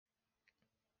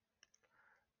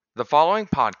The following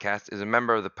podcast is a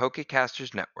member of the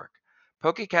Pokecasters Network.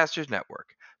 Pokecasters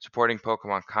Network, supporting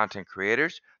Pokemon content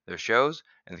creators, their shows,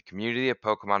 and the community of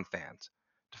Pokemon fans.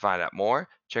 To find out more,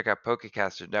 check out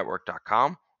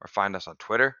PokecastersNetwork.com or find us on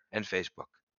Twitter and Facebook.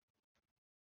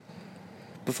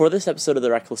 Before this episode of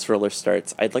The Reckless Roller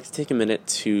starts, I'd like to take a minute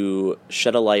to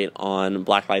shed a light on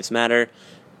Black Lives Matter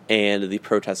and the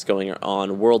protests going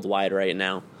on worldwide right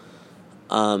now.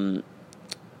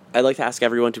 I'd like to ask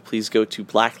everyone to please go to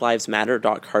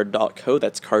blacklivesmatter.card.co.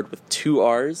 That's card with 2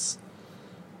 R's.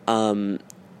 Over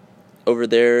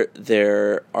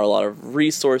there are a lot of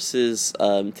resources,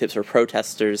 tips for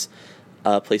protesters,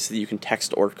 places that you can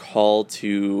text or call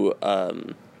to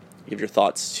give your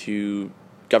thoughts to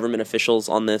government officials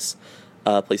on this,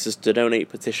 places to donate,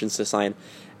 petitions to sign.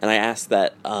 And I ask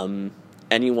that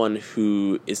anyone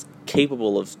who is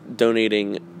capable of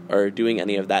donating or doing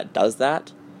any of that does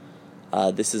that.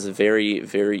 This is a very,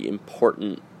 very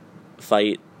important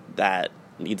fight that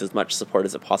needs as much support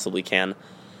as it possibly can.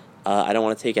 I don't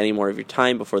want to take any more of your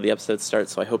time before the episode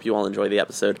starts, so I hope you all enjoy the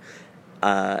episode.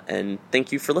 And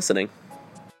thank you for listening.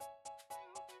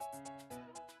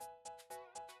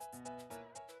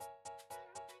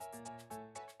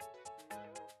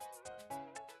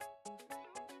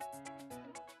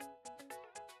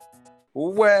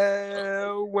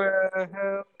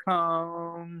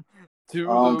 Welcome to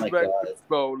the Reckless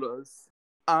Rollers.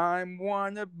 I'm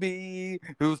wannabe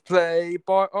who's played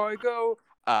by Argo.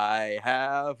 I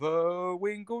have a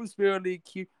wing who's really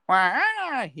cute.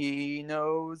 He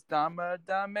knows Dama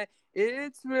Dame.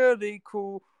 It's really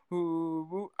cool.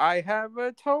 I have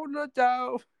a total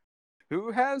doubt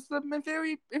who has some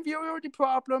inferiority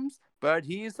problems, but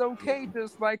he's okay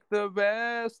just like the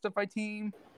rest of my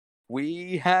team.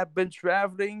 We have been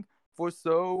traveling for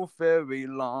so very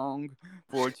long,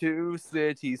 for 2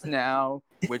 cities now,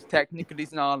 which technically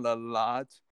is not a lot.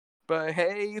 But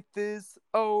hey, this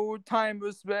old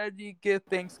timer's ready to get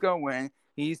things going.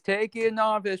 He's taking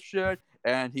off his shirt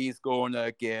and he's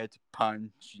gonna get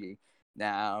punchy.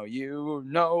 Now you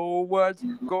know what's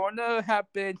gonna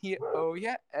happen here. Oh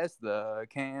yeah, as the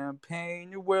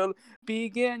campaign will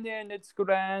begin in its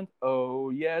grand.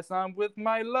 Oh yes, I'm with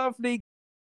my lovely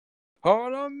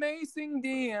our amazing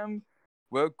DM.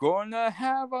 We're gonna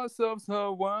have ourselves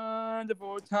a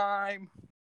wonderful time.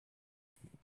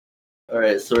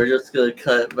 Alright, so we're just gonna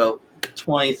cut about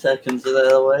 20 seconds of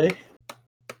that away.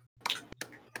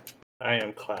 I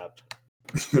am clapped.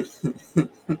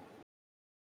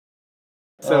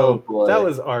 So that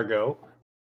was Argo.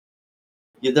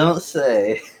 You don't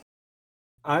say.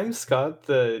 I'm Scott,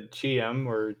 the GM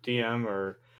or DM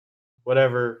or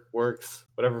whatever works,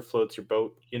 whatever floats your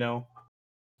boat,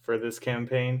 for this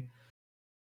campaign.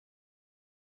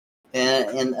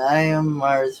 And I am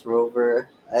Mars Rover.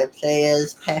 I play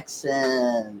as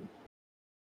Paxton.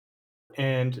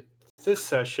 And this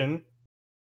session,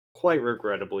 quite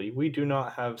regrettably, we do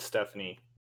not have Stephanie.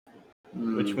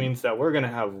 Which means that we're going to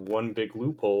have one big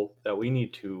loophole that we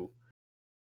need to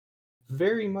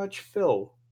very much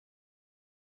fill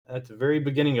at the very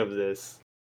beginning of this.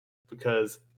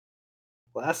 Because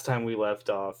last time we left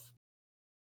off,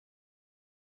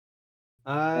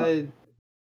 her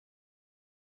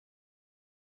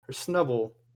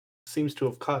Snubble seems to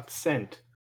have caught scent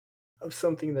of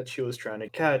something that she was trying to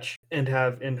catch and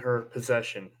have in her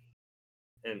possession.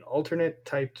 An alternate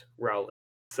typed Rowlet.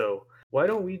 So why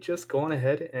don't we just go on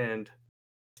ahead and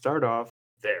start off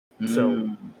there.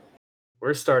 So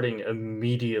we're starting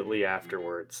immediately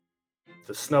afterwards.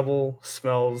 The Snubble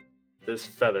smells this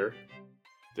feather,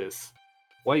 this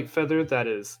white feather that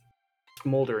is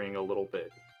smoldering a little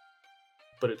bit.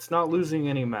 But it's not losing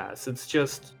any mass, it's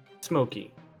just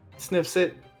smoky. Sniffs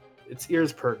it, its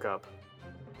ears perk up,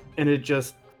 and it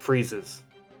just freezes.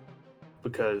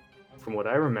 Because, from what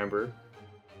I remember,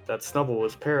 that Snubble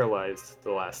was paralyzed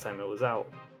the last time it was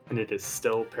out, and it is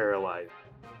still paralyzed.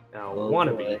 Now,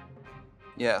 Wannabe.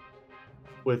 Yeah.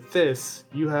 With this,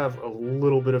 you have a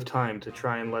little bit of time to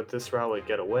try and let this Rowlet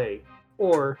get away,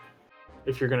 or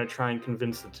if you're going to try and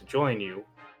convince it to join you,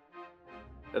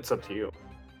 that's up to you.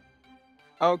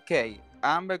 Okay,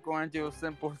 I'm going to do a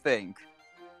simple thing.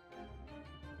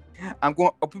 I'm going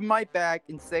to open my bag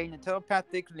and say in a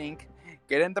telepathic link,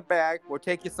 get in the bag, we'll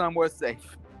take you somewhere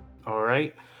safe.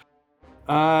 Alright.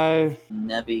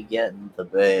 Nebby, get in the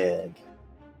bag.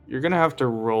 You're going to have to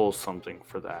roll something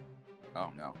for that.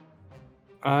 Oh no.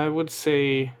 I would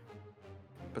say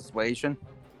Persuasion?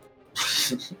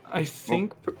 I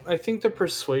think the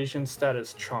persuasion stat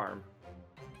is charm.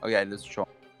 Oh yeah, it is charm.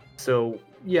 So,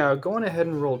 yeah, go on ahead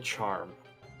and roll charm.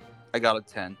 I got a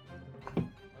 10.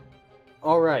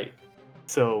 Alright.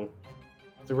 So,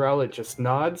 The Rowlet just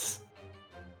nods,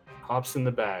 hops in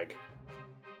the bag,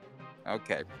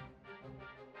 Okay.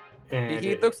 and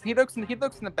He looks in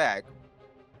the bag.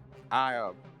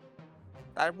 One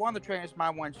of the trainers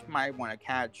might want to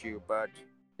catch you, but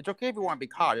it's okay if you want to be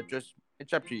caught.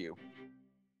 It's up to you.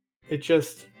 it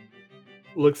just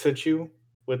looks at you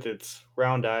with its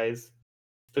round eyes,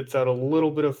 spits out a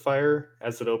little bit of fire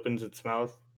as it opens its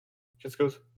mouth, just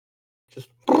goes, just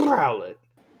Rowlet.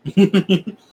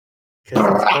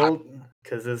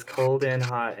 Because it's cold and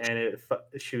hot, and it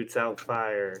shoots out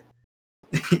fire.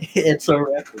 It's a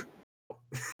record.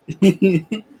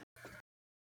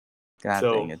 God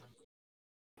So- dang it.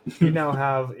 You now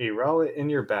have a Rowlet in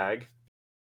your bag,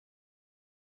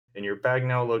 and your bag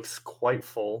now looks quite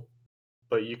full,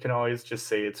 but you can always just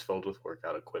say it's filled with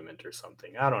workout equipment or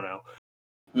something. I don't know.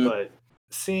 Mm. But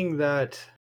seeing that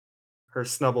her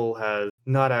Snubble has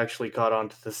not actually caught on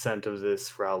to the scent of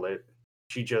this Rowlet,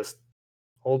 she just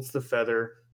holds the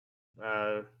feather.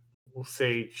 We'll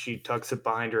say she tucks it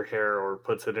behind her hair or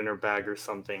puts it in her bag or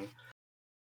something,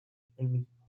 and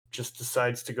just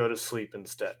decides to go to sleep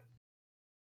instead.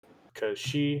 Because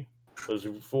she was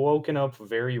woken up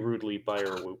very rudely by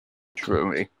her whoop.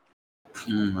 Truly.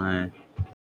 Oh my.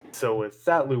 So with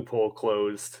that loophole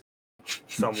closed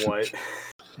somewhat,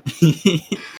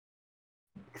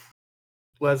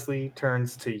 Leslie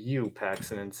turns to you,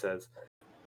 Paxton, and says,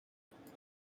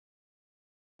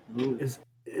 Ooh.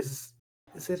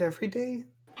 Is it every day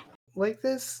like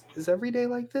this? Is every day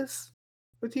like this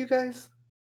with you guys?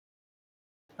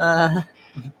 Uh,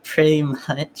 pretty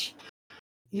much.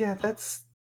 Yeah, that's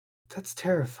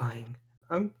terrifying.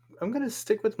 I'm gonna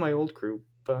stick with my old group,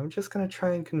 but I'm just gonna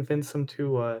try and convince them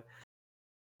to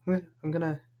I'm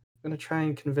gonna try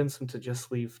and convince them to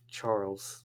just leave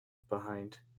Charles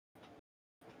behind.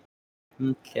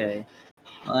 Okay.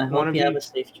 Well, I Wanna hope you have be- a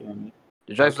safe journey.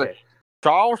 Did I say Okay.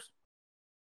 Charles?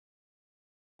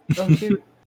 Oh, you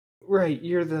right,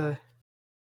 you're the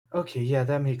Okay, yeah,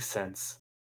 that makes sense.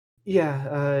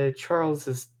 Yeah, Charles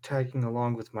is tagging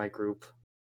along with my group.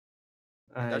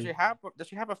 Does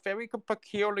she have a very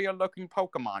peculiar looking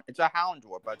Pokemon? It's a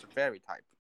Houndour, but it's a fairy type.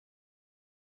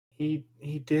 He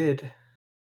did.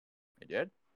 It did?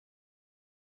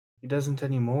 He doesn't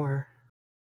anymore.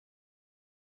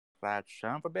 That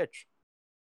son of a bitch.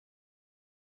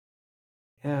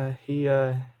 Yeah, he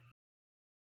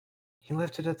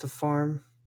left it at the farm,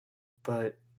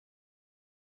 but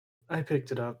I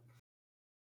picked it up.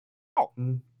 Oh.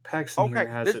 And Paxton here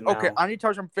has it now. Okay, I need to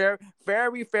tell you something very,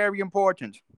 very, very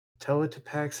important. Tell it to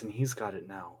Paxton, he's got it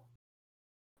now.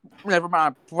 Never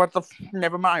mind.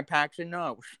 Never mind, Paxton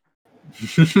knows.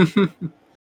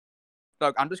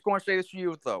 Look, I'm just going to say this to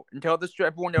you, though, and tell this to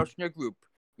everyone else in your group.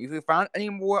 If you find any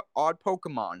more odd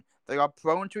Pokemon that are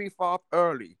prone to evolve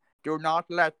early, do not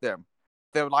let them.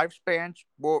 Their lifespans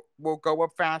will go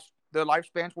up fast. Their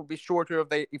lifespans will be shorter if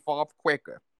they evolve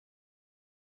quicker.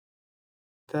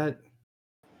 That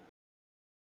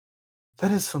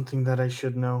is something that I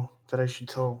should know, that I should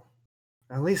tell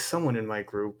at least someone in my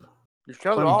group. You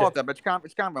tell Clem all of them, it's kind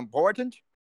of important.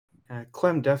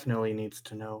 Clem definitely needs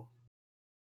to know.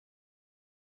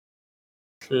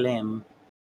 Clem.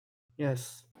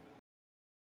 Yes.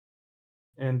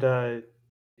 And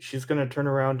she's gonna turn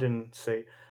around and say,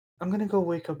 I'm gonna go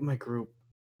wake up my group.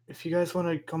 If you guys want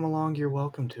to come along, you're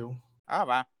welcome to. All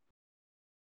right.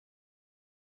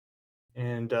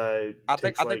 And I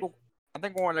think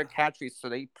we're going to catch you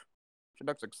sleep. She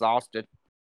looks exhausted.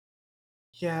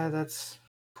 yeah, that's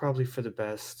probably for the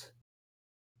best.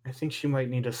 I think she might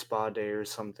need a spa day or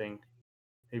something.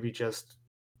 Maybe just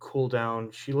cool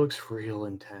down. She looks real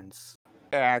intense.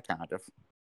 Yeah, kind of.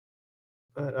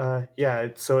 But yeah,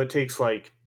 so it takes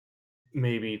like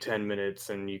maybe 10 minutes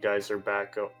and you guys are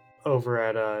back over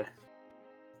at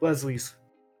Leslie's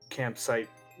campsite,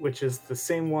 which is the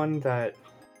same one that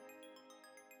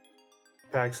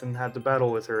Paxton had the battle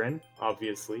with her in,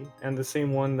 obviously, and the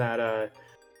same one that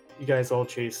you guys all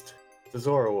chased the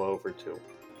Zoro over to.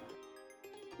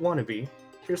 Wannabe,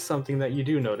 here's something that you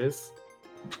do notice.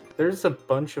 There's a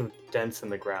bunch of dents in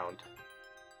the ground,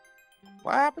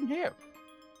 What happened here?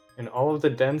 and all of the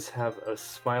dents have a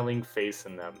smiling face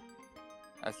in them.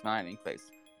 A smiling face.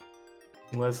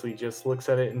 And Leslie just looks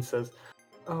at it and says,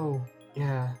 Oh,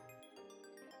 yeah.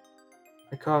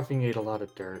 My coughing ate a lot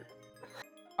of dirt.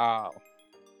 Oh.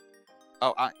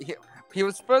 He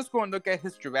was first going to look at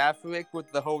his giraffe rig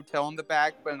with the hotel in the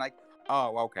back, but like,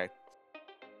 oh, okay.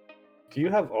 Do you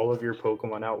have all of your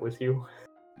Pokemon out with you?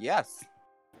 Yes.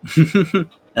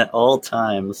 At all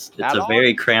times. It's At a all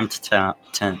very times. cramped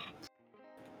tent.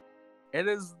 It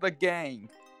is the gang.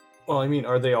 Well, I mean,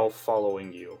 are they all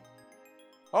following you?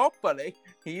 Hopefully.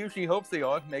 He usually hopes they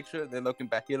are. Make sure they're looking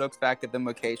back. He looks back at them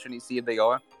occasionally, see if they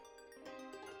are.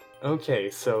 Okay,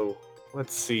 so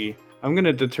let's see. I'm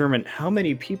gonna determine how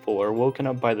many people are woken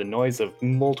up by the noise of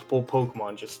multiple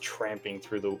Pokemon just tramping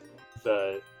through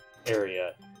the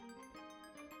area.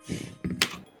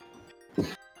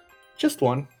 Just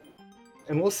one.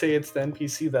 And we'll say it's the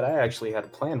NPC that I actually had a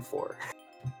plan for.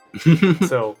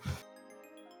 So,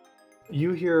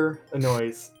 you hear a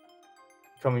noise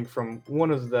coming from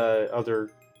one of the other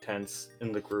tents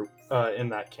in the group, in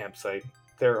that campsite.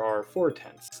 There are 4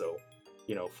 tents, so,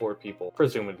 4 people,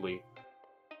 presumably.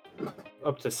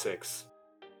 Up to 6.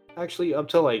 Actually, up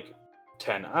to like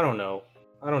 10. I don't know.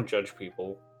 I don't judge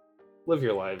people. Live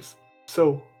your lives.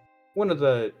 So, one of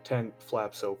the tent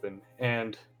flaps open,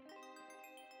 and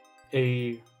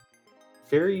a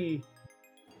very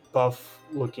buff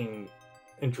looking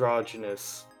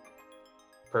androgynous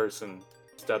person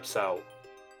steps out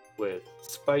with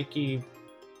spiky,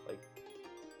 like,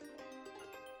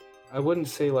 I wouldn't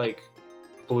say like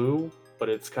blue, but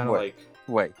it's kind of like,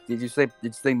 Wait, did you say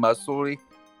muscly?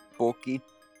 Bulky?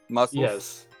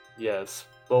 Muscles? yes,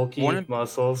 bulky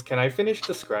muscles. Can I finish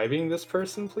describing this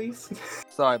person, please?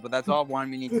 Sorry, but that's all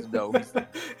one needs to know.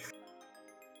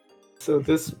 So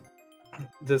this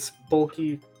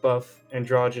bulky, buff,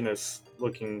 androgynous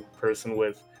looking person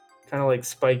with kind of like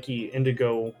spiky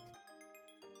indigo,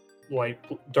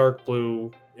 dark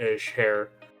blue-ish hair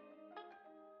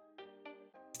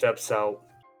steps out,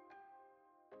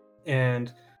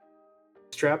 and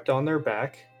strapped on their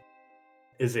back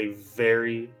is a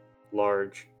very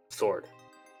large sword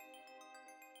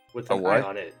with an eye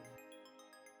on it.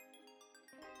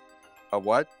 A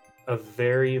what? A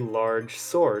very large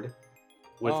sword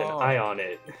with an eye on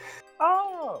it.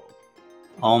 Oh!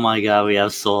 Oh my god, we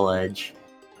have Soul Edge.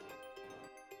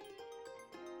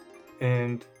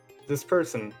 And this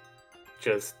person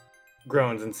just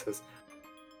groans and says,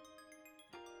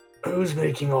 "Who's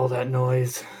making all that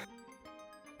noise?"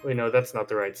 Wait, no, that's not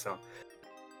the right sound.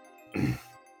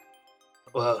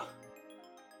 Well,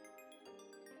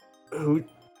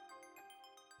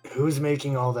 who's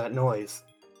making all that noise?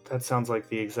 That sounds like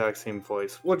the exact same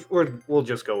voice. We'll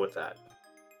just go with that.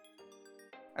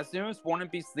 As soon as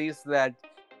Wannabe sees that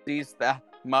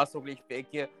muscly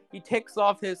figure, he takes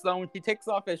off his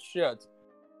shirt.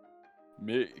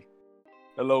 Me.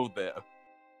 Hello there.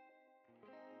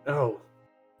 Oh.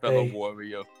 Fellow Hey.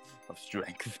 warrior of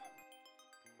strength.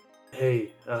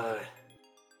 Hey,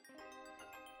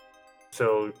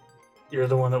 so you're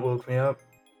the one that woke me up?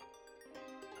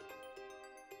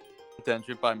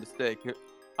 Attention by mistake.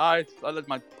 I let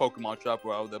my Pokemon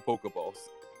chopper out of the Pokeballs.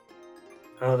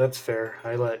 Oh, that's fair.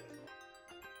 I let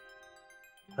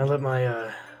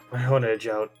my own edge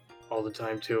out all the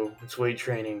time too. It's weight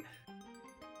training.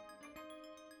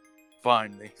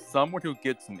 Finally, someone who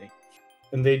gets me.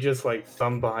 And they just like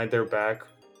thumb behind their back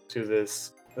to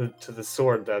this to the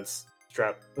sword that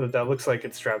looks like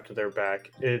it's strapped to their back.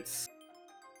 It's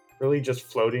really just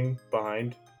floating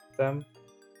behind them.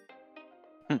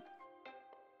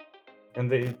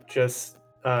 And they just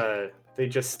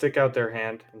stick out their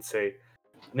hand and say,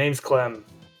 "Name's Clem.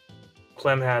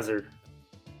 Clem Hazard.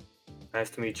 Nice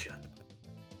to meet you."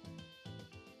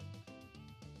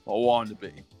 I want to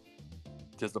be.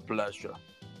 Just a pleasure.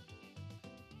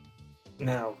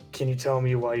 Now, can you tell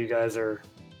me why you guys are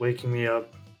waking me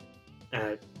up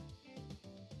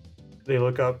they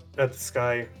look up at the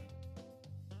sky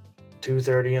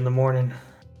 2:30 in the morning?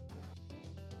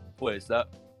 Wait, is that?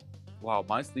 Wow,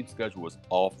 my sleep schedule was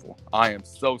awful. I am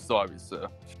so sorry, sir.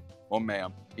 Or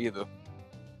ma'am, either.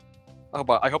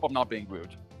 I hope I'm not being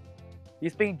rude.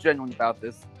 He's being genuine about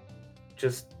this.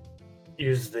 Just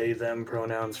use they them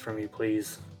pronouns for me,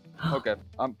 please. Okay,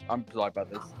 I'm sorry about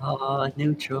this. Oh,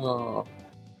 neutral.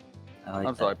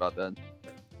 I'm sorry about that.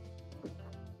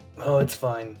 Oh, it's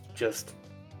fine. Just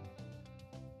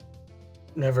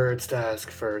never hurts to ask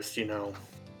first, you know.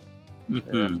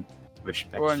 Mm-hmm.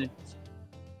 Respectful.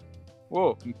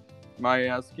 Whoa, may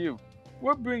I ask you,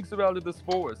 what brings you out of this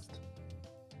forest?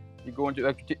 You going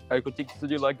to Ecotic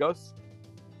City like us?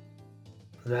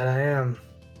 That I am.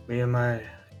 Me and my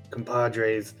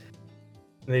compadres.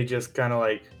 They just kind of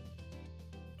like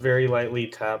very lightly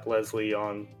tap Leslie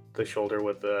on the shoulder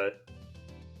with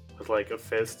like a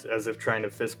fist, as if trying to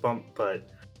fist bump, but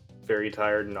very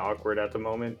tired and awkward at the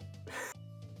moment.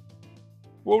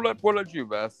 We'll let you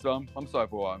rest. I'm sorry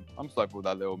for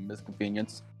that little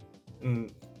misconvenience.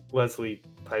 And Leslie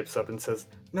pipes up and says,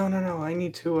 "No, I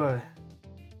need to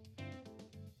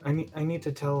I need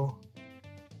to tell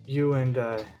you and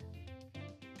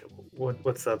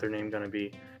what's the other name gonna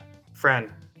be?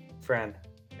 Fran.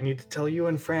 I need to tell you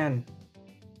and Fran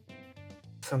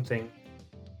something.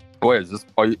 Wait, is this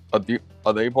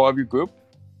are they part of your group?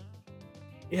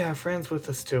 Yeah, Fran's with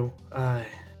us too.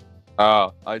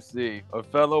 Ah, I see. A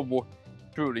fellow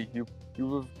truly, you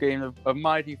have gained a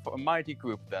mighty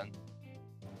group then.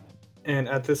 And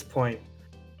at this point,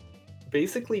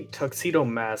 basically Tuxedo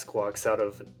Mask walks out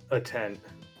of a tent.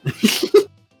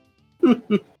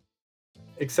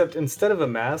 Except instead of a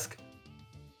mask,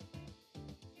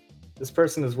 this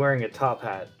person is wearing a top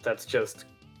hat that's just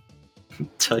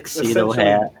Tuxedo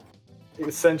hat.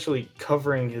 essentially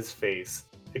covering his face.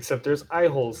 Except there's eye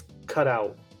holes cut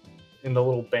out in the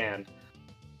little band.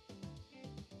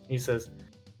 He says,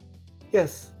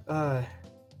 "Yes,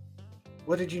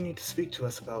 what did you need to speak to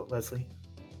us about, Leslie?"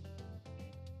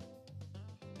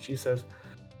 She says,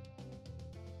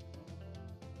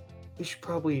 "We should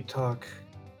probably talk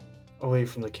away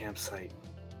from the campsite.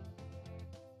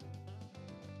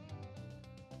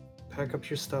 Pack up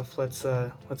your stuff. Let's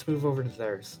move over to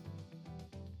theirs."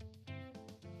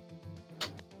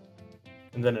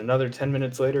 And then another 10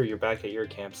 minutes later, you're back at your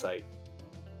campsite.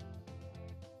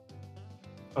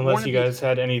 Unless you guys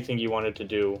had anything you wanted to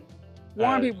do.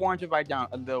 Want to write down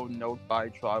a little note by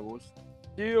Charles.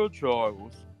 Dear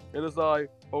Charles, it is I,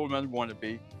 Old Man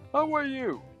Wannabe. How are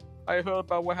you? I heard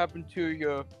about what happened to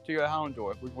your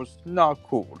Houndor, which was not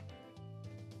cool.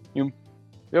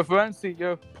 Your friends,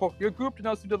 your group did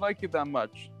not seem to like you that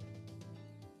much.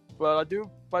 But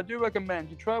I do recommend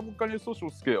you try work on your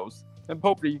social skills, and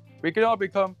hopefully we can all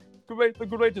become the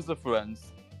greatest of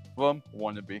friends. From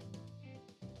Wannabe.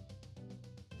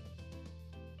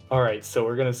 Alright, so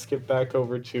we're gonna skip back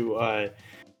over to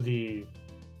the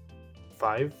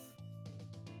five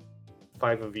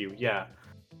of you, yeah.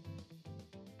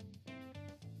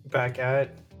 Back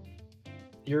at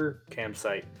your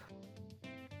campsite.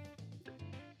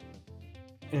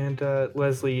 And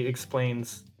Leslie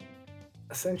explains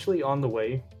essentially on the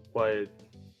way what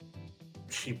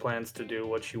she plans to do,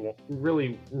 what she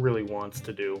really wants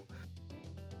to do.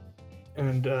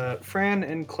 And Fran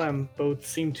and Clem both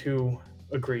seem to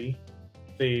agree.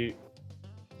 The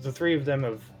three of them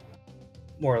have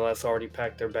more or less already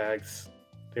packed their bags.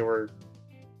 They were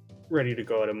ready to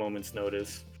go at a moment's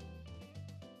notice.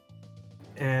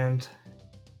 And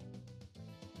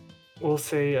we'll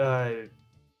say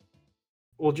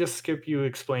we'll just skip you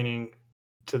explaining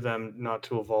to them not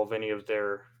to evolve any of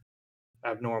their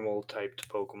abnormal typed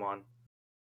Pokemon.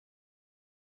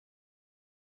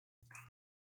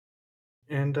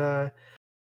 And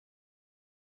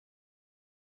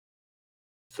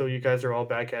so you guys are all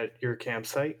back at your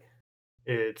campsite.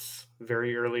 It's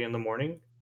very early in the morning.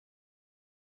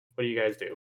 What do you guys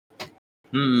do?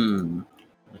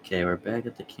 Okay, we're back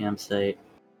at the campsite.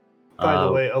 By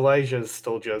the way, Elijah's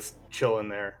still just chilling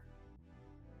there,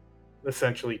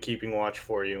 essentially keeping watch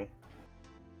for you.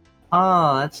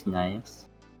 Oh, that's nice.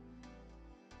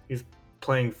 He's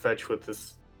playing fetch with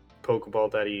this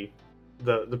Pokeball that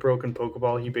the broken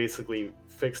Pokeball. He basically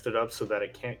fixed it up so that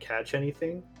it can't catch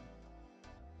anything,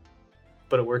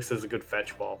 but it works as a good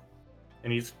fetch ball.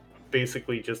 And he's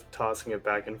basically just tossing it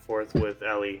back and forth with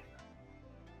Ellie.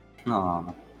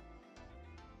 Aw.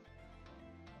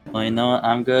 Well, you know what?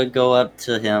 I'm gonna go up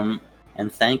to him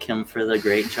and thank him for the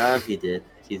great job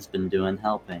he's been doing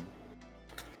helping.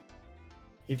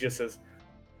 He just says,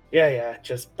 yeah,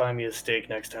 just buy me a steak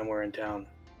next time we're in town.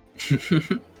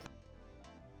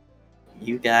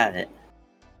 You got it.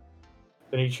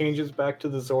 Then he changes back to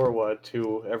the Zorua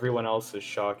to everyone else's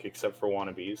shock except for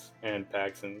Wannabes and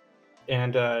Paxton.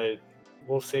 And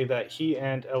we'll say that he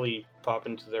and Ellie pop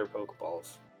into their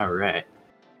Pokeballs. Alright.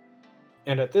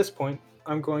 And at this point,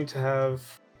 I'm going to have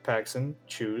Paxton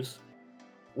choose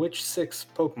which 6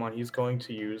 Pokemon he's going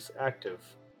to use active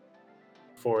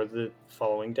for the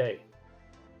following day.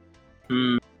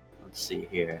 Let's see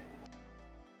here.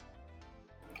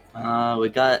 We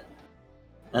got...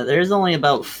 there's only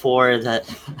about 4 that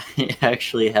I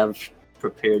actually have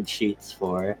prepared sheets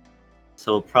for.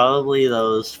 So probably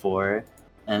those 4.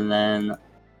 And then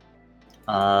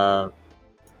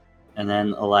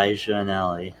Elijah and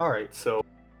Ellie. Alright, so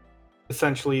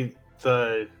essentially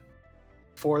the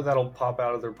 4 that'll pop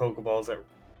out of their Pokeballs at...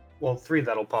 Well, 3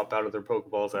 that'll pop out of their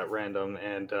Pokeballs at random,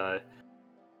 and then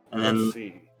let's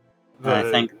see. I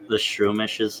think the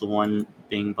Shroomish is the one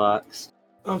being boxed.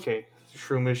 Okay,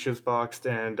 Shroomish is boxed,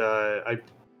 and I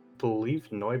believe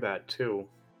Noibat too.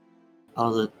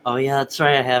 Oh yeah, that's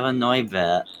right, I have a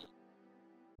Noibat.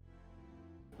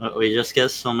 We just get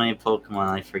so many Pokemon,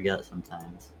 I forget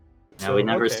sometimes. Yeah, So, we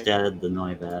never okay. statted the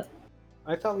Noibat.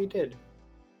 I thought we did.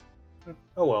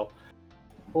 Oh well.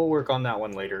 We'll work on that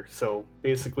one later. So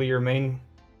basically your main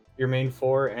your main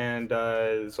four, and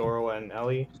Zoro and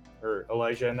Ellie, or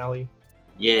Elijah and Ellie.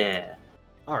 Yeah.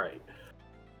 All right.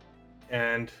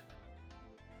 And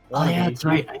Oh yeah, Wannabe, that's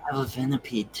right. I have a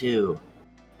Venipede too.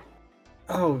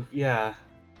 Oh yeah.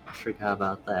 I forgot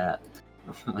about that.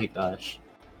 Oh my gosh.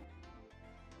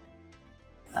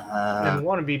 And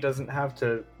Wannabe doesn't have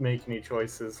to make any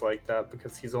choices like that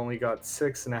because he's only got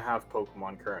 6.5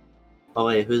 Pokemon current. Oh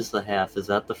wait, who's the half? Is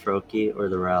that the Froakie or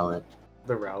the Rowlet?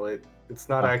 The Rowlet. It's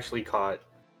not Oh. actually caught,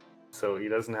 so he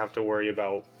doesn't have to worry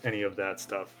about any of that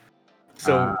stuff.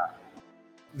 So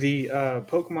the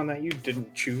Pokemon that you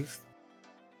didn't choose,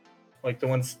 like the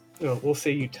ones, we'll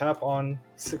say you tap on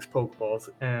 6 Pokeballs,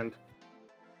 and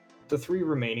the 3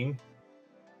 remaining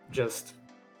just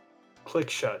click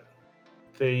shut.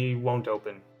 They won't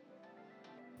open,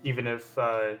 even if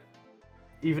like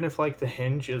the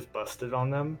hinge is busted on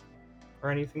them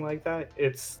or anything like that.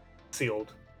 It's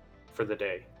sealed for the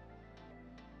day.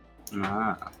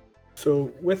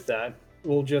 So with that,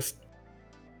 we'll just.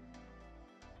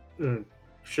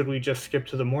 Should we just skip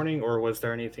to the morning, or was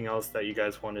there anything else that you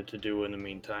guys wanted to do in the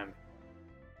meantime?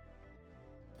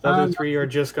 The other 3 are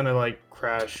just gonna like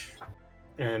crash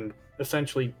and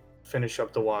essentially finish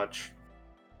up the watch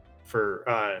for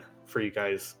you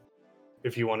guys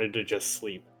if you wanted to just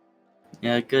sleep.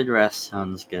 Yeah, good rest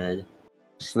sounds good.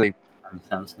 Sleep.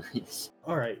 Sounds nice.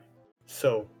 All right.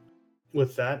 So,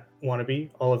 with that, Wannabe,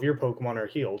 all of your Pokemon are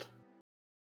healed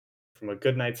from a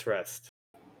good night's rest.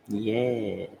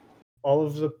 Yeah. All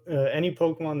of the any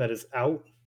Pokemon that is out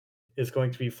is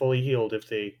going to be fully healed if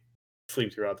they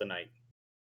sleep throughout the night.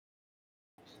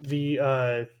 The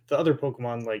other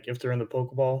Pokemon, like if they're in the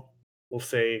Pokeball, we'll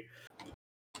say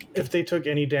if they took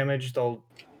any damage, they'll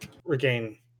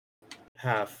regain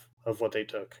half of what they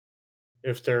took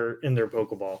if they're in their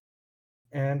Pokeball.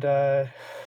 And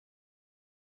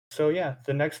so yeah,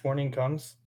 the next morning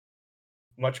comes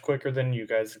much quicker than you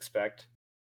guys expect.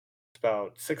 It's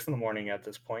about 6 in the morning at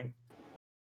this point.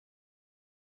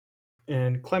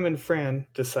 And Clem and Fran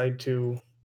decide to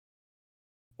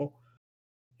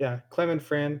Clem and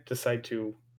Fran decide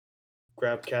to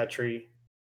grab Catry,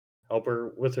 help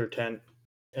her with her tent,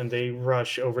 and they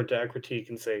rush over to Acritique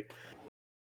and say,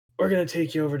 "We're gonna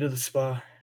take you over to the spa.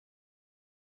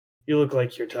 You look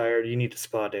like you're tired. You need a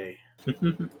spa day."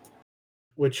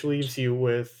 Which leaves you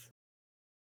with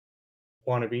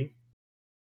Wannabe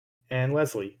and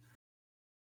Leslie.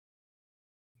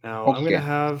 Now I'm Okay. gonna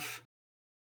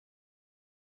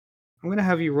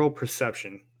have you roll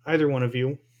perception. Either one of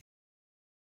you.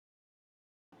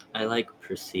 I like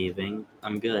perceiving.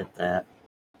 I'm good at that.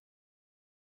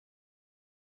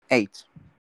 8.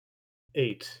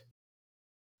 8.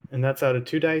 And that's out of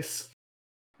 2 dice?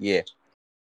 Yeah.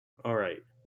 Alright.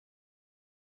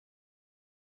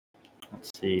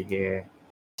 Let's see here.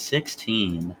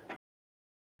 16.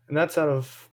 And that's out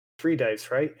of 3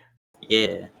 dice, right?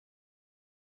 Yeah.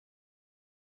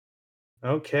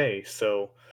 Okay,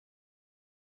 so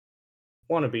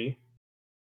Wannabe,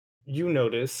 you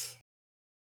notice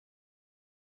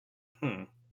a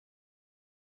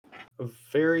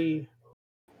very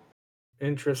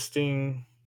interesting.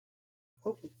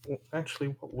 Actually,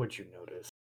 what would you notice?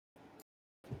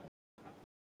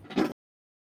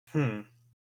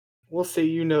 We'll say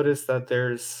you notice that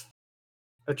there's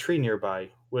a tree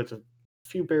nearby with a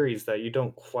few berries that you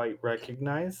don't quite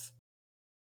recognize.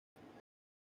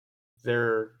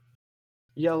 They're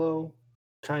yellow,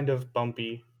 kind of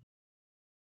bumpy,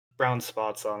 brown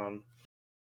spots on them.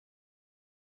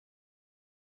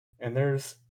 And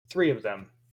there's 3 of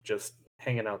them just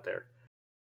hanging out there.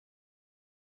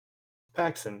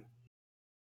 Paxton,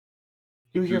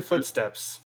 you hear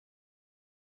footsteps.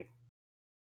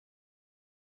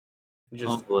 Just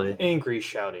Oh boy. angry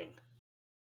shouting.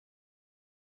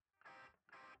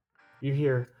 You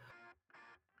hear,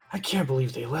 "I can't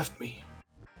believe they left me.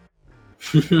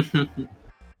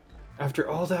 After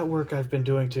all that work I've been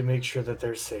doing to make sure that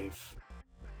they're safe.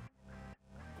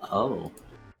 Oh.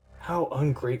 How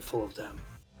ungrateful of them."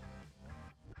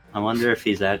 I wonder if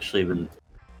he's actually been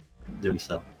doing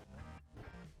so.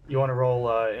 You want to roll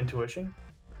intuition?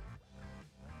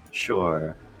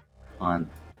 Sure.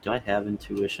 Do I have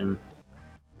intuition?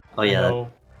 Oh yeah.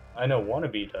 I know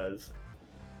Wannabe does.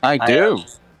 I do.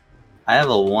 I have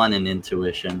a 1 in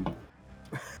intuition.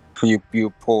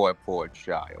 You poor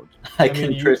child. I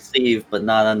can perceive but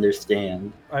not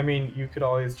understand. I mean, you could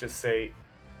always just say,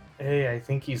 "Hey, I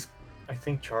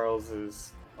think Charles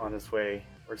is on his way,"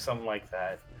 or something like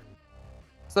that.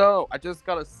 So I just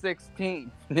got a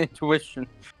 16 in intuition.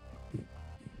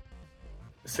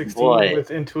 16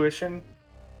 with intuition?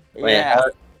 Wait, Yeah.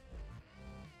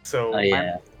 So oh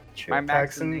yeah. My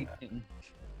max is Paxton, 18.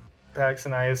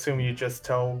 Paxton, I assume you just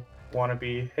tell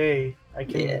Wannabe, hey, I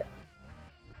can. Yeah.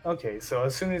 Okay, so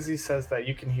as soon as he says that,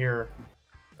 you can hear,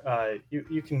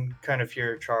 you can kind of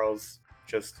hear Charles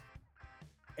just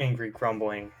angry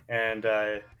grumbling, and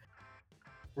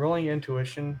rolling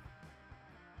intuition,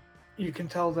 you can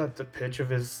tell that the pitch of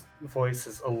his voice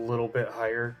is a little bit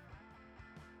higher,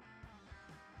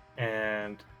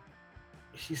 and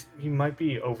he might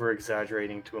be over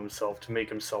exaggerating to himself to make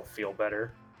himself feel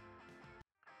better.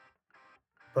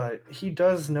 But he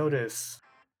does notice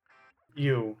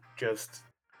you just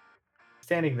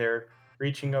standing there,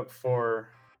 reaching up for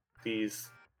these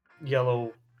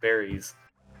yellow berries.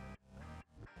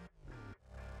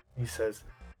 He says,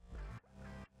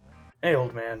 hey,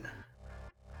 old man,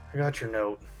 I got your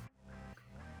note.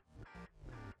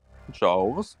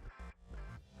 Charles.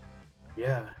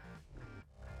 Yeah.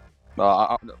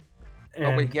 Oh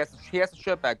And, wait, he has the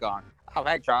shirt back on. Oh,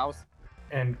 hey, Charles.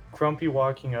 and Grumpy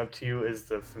walking up to you is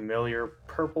the familiar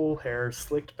purple hair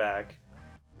slicked back,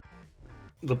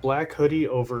 the black hoodie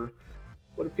over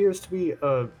what appears to be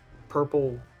a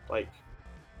purple, like,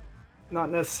 not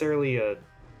necessarily a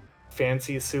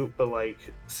fancy suit, but like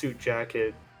suit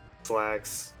jacket,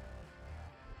 slacks.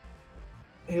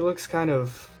 He looks kind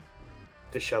of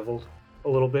disheveled a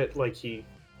little bit, like he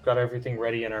got everything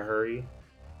ready in a hurry.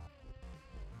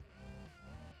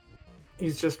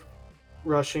 He's just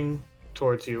rushing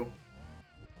towards you,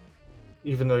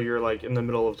 even though you're like in the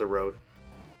middle of the road.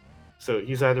 So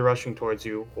he's either rushing towards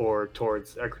you or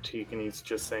towards Ecritique, and he's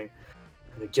just saying,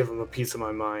 I'm gonna give him a piece of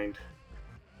my mind.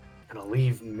 Gonna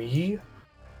leave me?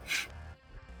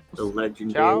 The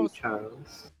legendary Charles.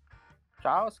 Charles.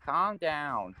 Charles, calm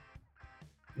down.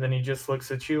 And then he just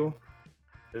looks at you.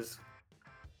 He's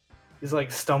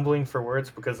like stumbling for words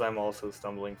because I'm also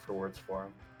stumbling for words for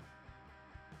him.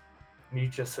 And he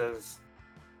just says,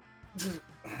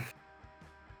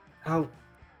 How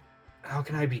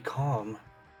can I be calm?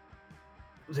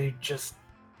 They just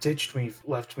ditched me,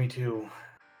 left me to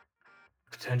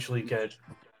potentially get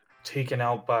taken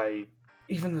out by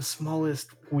even the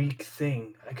smallest weak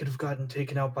thing. I could have gotten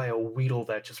taken out by a weedle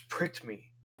that just pricked me.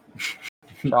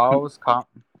 Charles, calm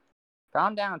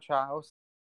down, Charles.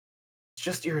 It's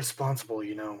just irresponsible,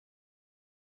 you know.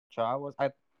 Charles,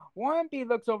 Warrenby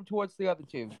looks over towards the other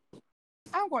two.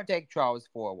 I'm going to take Charles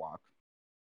for a walk.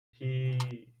 He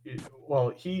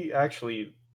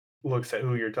actually looks at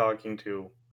who you're talking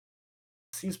to,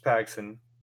 sees Paxson,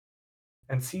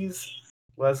 and sees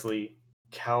Leslie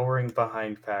cowering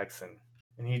behind Paxson.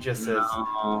 And he just says,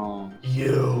 No.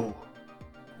 You!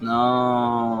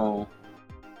 No.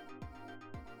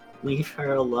 Leave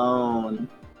her alone.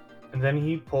 And then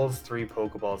he pulls 3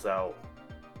 Pokeballs out.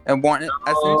 And as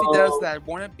soon as he does that,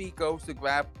 Warrenby goes to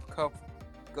grab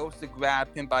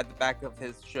him by the back of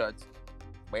his shirt.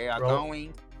 We are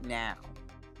going now.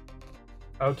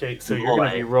 Okay, so you're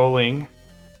going to be rolling.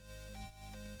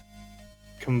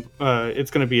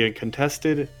 It's going to be a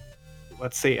contested,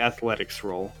 let's say, athletics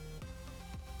roll.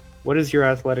 What is your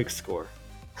athletics score?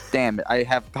 Damn it, I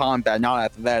have combat, not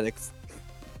athletics.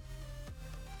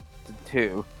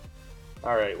 2.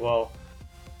 Alright, well,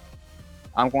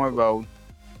 I'm going to roll.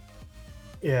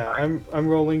 yeah, I'm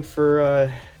rolling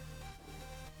for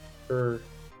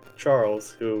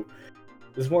Charles, who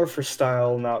is more for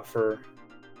style, not for,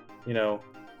 you know.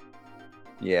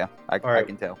 Yeah, I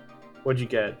can tell. What'd you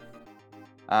get?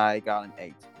 I got an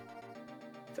 8.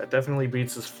 That definitely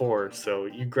beats his 4, so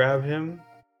you grab him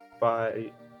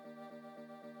by...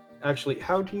 Actually,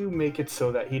 how do you make it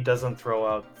so that he doesn't throw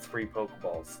out 3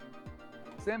 Pokeballs?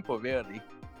 Simple, really.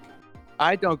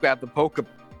 I don't grab the Pokeball.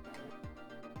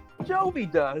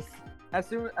 Jovi does. As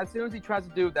soon as he tries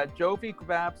to do that, Jovi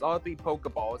grabs all 3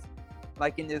 Pokeballs,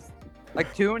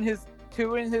 two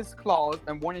in his claws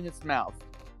and 1 in his mouth.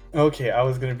 Okay, I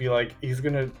was gonna be like, he's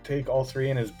gonna take all 3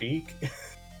 in his beak?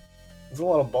 There's a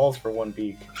lot of balls for 1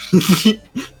 beak.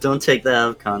 Don't take that out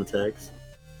of context.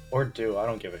 Or do, I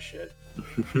don't give a shit.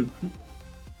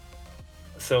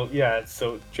 So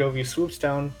Jovi swoops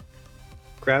down,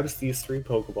 grabs these 3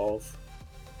 Pokeballs,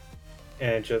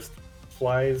 and just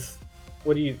flies.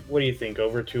 What do you think?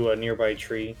 Over to a nearby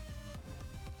tree?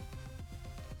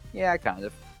 Yeah, kind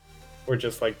of. Or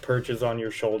just like perches on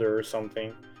your shoulder or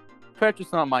something?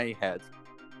 Purchase on my head.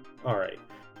 Alright.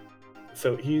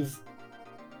 So he's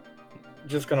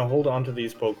just gonna hold on to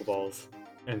these Pokeballs,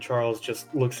 and Charles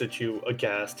just looks at you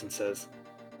aghast and says,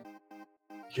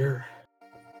 You're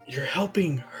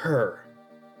helping her.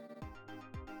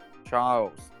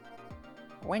 Charles,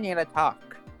 we need to talk.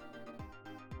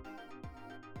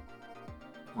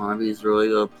 Wannabe's really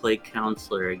gonna play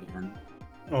counselor again.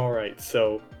 Alright,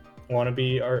 so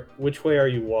which way are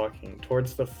you walking?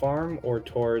 Towards the farm or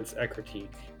towards Eckertique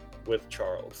with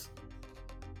Charles?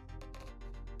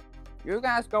 You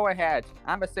guys go ahead.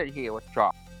 I'm gonna sit here with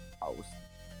Charles.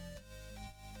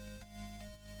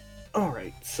 All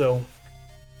right, so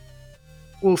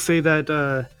we'll say that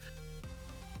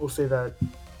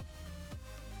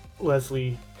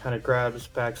Leslie kind of grabs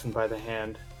Paxton by the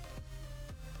hand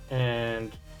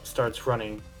and starts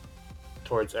running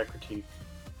towards Eckertique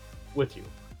with you.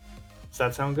 Does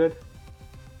that sound good?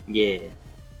 Yeah.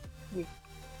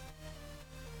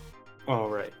 All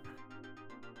right.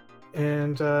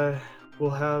 And we'll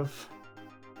have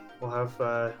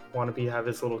Wannabe have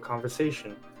his little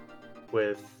conversation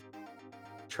with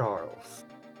Charles.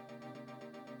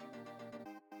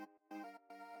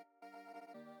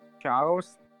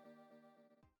 Charles,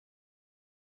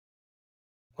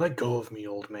 Let go of me,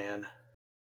 old man.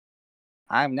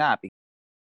 I'm not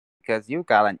because you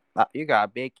got a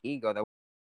big ego that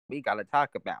we gotta talk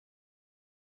about.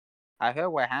 I heard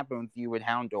what happened with you with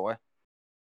Houndor.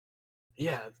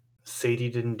 Yeah, Sadie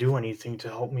didn't do anything to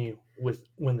help me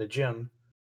win the gym,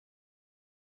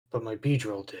 but my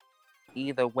Beedrill did.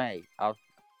 Either way,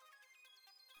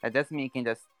 that doesn't mean you can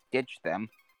just ditch them.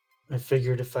 I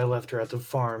figured if I left her at the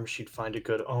farm, she'd find a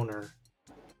good owner.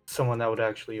 Someone that would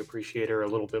actually appreciate her a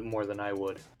little bit more than I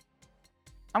would.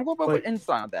 I'm going with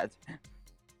insight on that.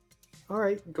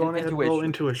 Alright, go on ahead and roll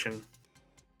intuition.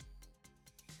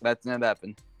 That's an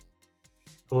 11.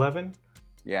 11?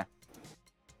 Yeah.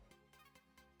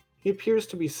 He appears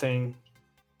to be saying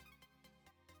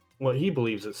what he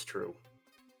believes is true.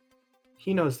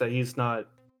 He knows that he's not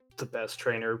the best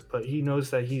trainer, but he knows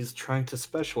that he's trying to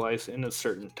specialize in a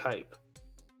certain type.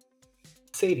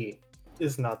 Sadie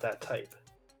is not that type.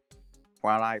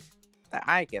 Well,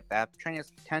 I get that.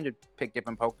 Trainers tend to pick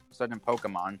different certain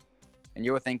Pokemon, and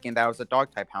you were thinking that was a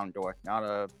dog type Houndor, not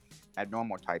a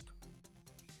abnormal type.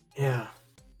 Yeah.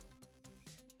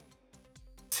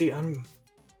 See, I'm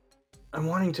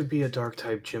wanting to be a dark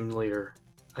type gym leader.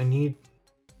 I need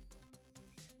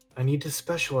to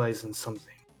specialize in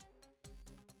something.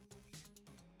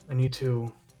 I need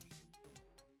to.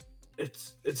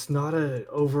 It's not a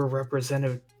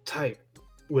overrepresented type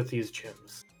with these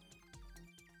gyms.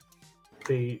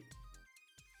 They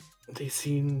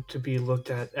seem to be looked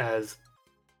at as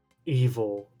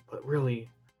evil, but really,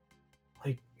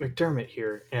 like McDermott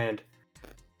here, and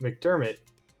McDermott,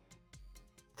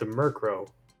 the Murkrow,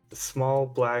 the small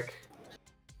black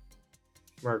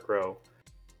Murkrow,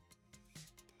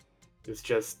 is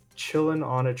just chilling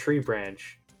on a tree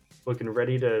branch, looking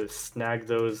ready to snag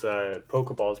those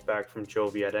Pokeballs back from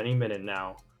Jovi at any minute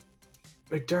now.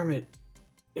 McDermott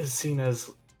is seen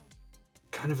as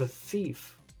kind of a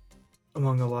thief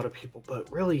among a lot of people, but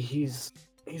really he's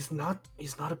not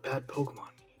a bad Pokemon.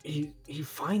 He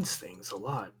finds things a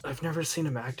lot. I've never seen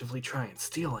him actively try and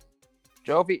steal it.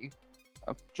 Jovi,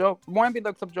 Moimbi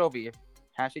looks up Jovi.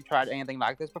 Has she tried anything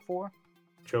like this before?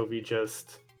 Jovi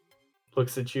just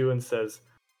looks at you and says,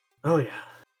 "Oh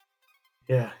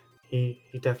yeah, he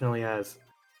definitely has."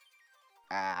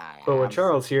 But what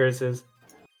Charles hears is,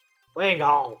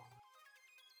 "Wingo,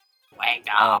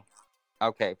 Oh,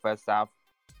 okay, first off,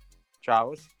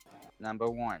 Charles, number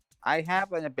 1, I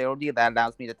have an ability that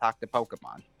allows me to talk to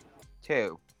Pokemon.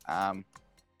 2,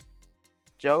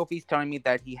 Jovi's telling me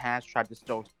that he has tried to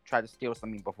steal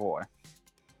something before.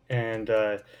 And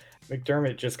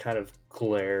McDermott just kind of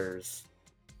glares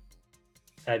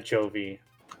at Jovi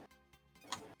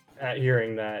at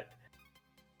hearing that.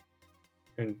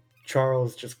 And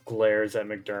Charles just glares at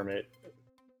McDermott.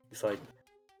 He's like,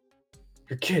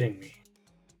 "You're kidding me.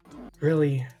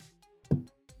 Really?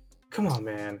 Come on,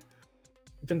 man.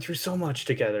 We've been through so much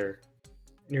together.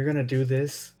 And you're gonna do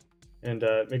this?" And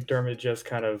McDermott just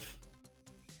kind of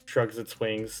shrugs its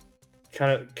wings,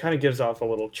 kind of gives off a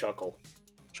little chuckle.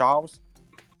 Charles,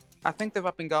 I think they're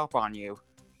upping off on you,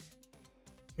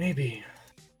 Maybe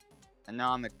and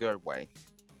not in a good way.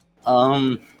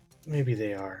 maybe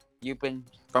they are.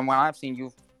 From what I've seen,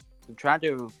 you try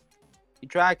to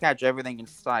catch everything in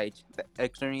sight,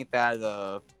 including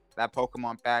that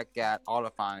Pokemon back at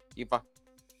Olifant.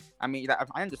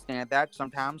 I understand that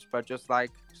sometimes, but just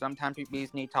like sometimes you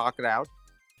just need to talk it out.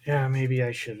 Yeah, maybe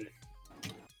I should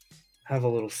have a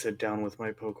little sit down with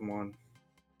my Pokemon.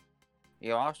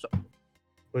 You also,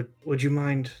 Would you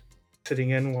mind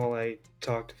sitting in while I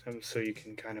talk to them so you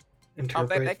can kind of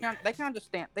interpret? they can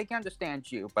understand. They can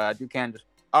understand you, but you can't just.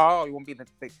 Oh, you won't be the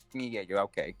mediator.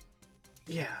 Okay,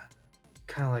 Yeah,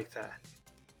 kind of like that.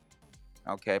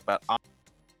 okay, but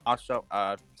also,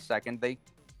 secondly,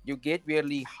 you get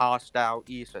really hostile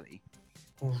easily.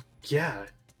 Well, yeah.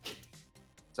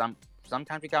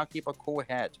 Sometimes you gotta keep a cool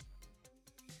head.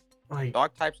 Like,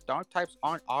 Dark types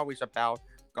aren't always about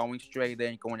going straight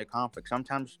in, going to conflict.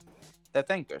 Sometimes they're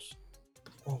thinkers.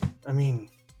 well, I mean,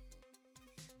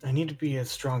 I need to be as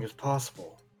strong as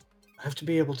possible. I have to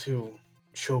be able to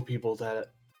show people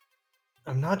that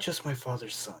I'm not just my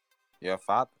father's son. Your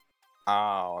father?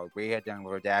 Oh, we're dealing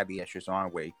with daddy issues,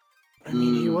 aren't we? I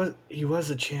mean, he was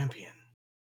a champion.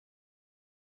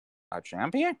 A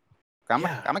champion? Come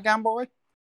Yeah. again, boy.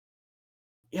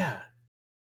 Yeah.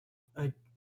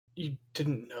 You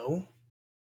didn't know?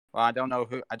 Well, I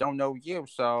don't know you,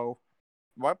 so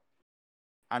what?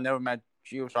 I never met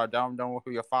you, so I don't know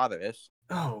who your father is.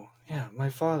 Oh, yeah, my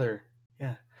father.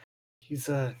 Yeah. He's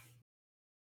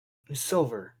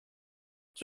silver.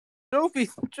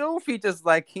 Jofi just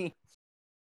like he.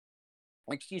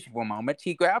 Excuse me for a moment.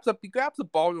 He grabs a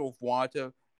bottle of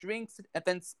water, drinks it, and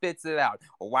then spits it out.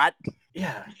 What?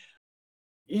 Yeah.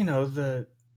 You know, the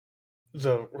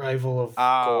rival of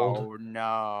Gold. Oh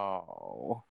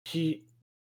no.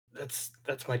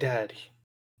 That's my dad.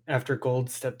 After Gold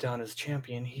stepped down as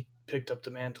champion, he picked up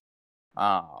the mantle.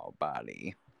 Oh,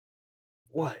 buddy.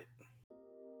 What?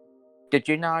 Did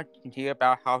you not hear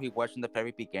about how he was in the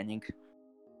very beginning?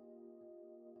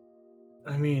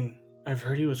 I mean, I've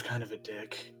heard he was kind of a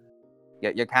dick.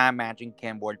 Yeah, you can't imagine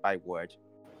him word by word.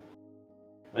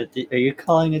 But are you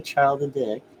calling a child a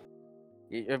dick?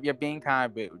 You're being kind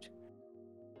of rude.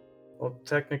 Well,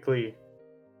 technically,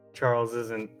 Charles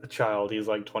isn't a child. He's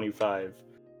like 25.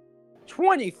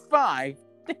 25?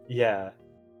 Yeah.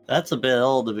 That's a bit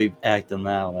old to be acting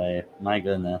that way. My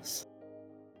goodness.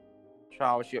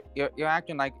 Charles, you're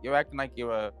acting like you're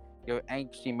an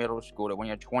angsty middle schooler when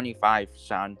you're 25,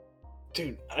 son.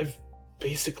 Dude, I've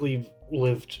basically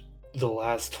lived the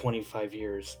last 25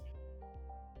 years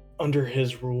under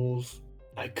his rules.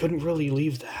 I couldn't really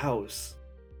leave the house.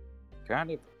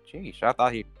 God, jeez, I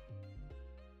thought he.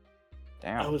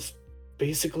 I Damn. was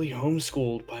basically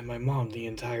homeschooled by my mom the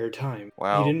entire time.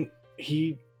 Well,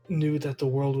 He knew that the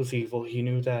world was evil. He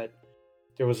knew that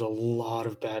there was a lot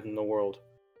of bad in the world.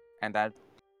 and that.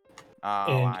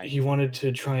 He wanted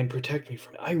to try and protect me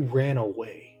from it. I ran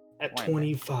away at Wait a minute.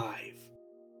 25.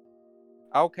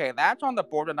 Okay, that's on the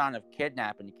borderline of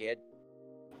kidnapping, kid.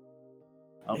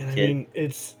 And I Okay. mean,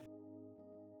 it's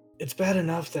bad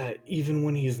enough that even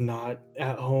when he's not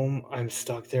at home, I'm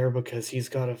stuck there because he's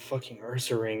got a fucking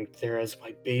Ursa ring there as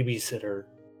my babysitter.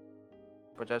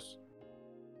 But just,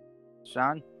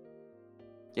 son,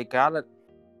 you gotta.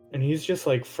 And he's just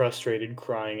like frustrated,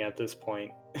 crying at this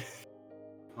point.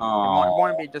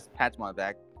 Want to be just pats my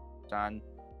back, son.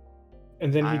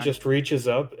 And then he just reaches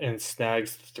up and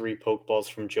snags the 3 Pokeballs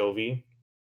from Jovi.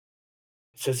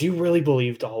 Says, "You really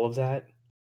believed all of that?"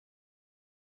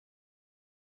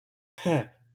 Heh.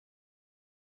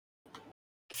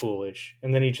 Foolish.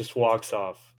 And then he just walks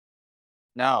off.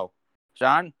 No,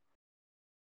 son.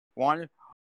 Wanna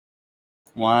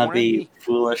wanna be be-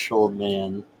 foolish old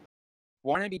man.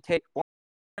 Want to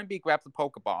be grab the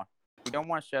Pokeball. We don't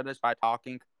want to share this by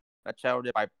talking. Let's share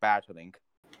it by battling.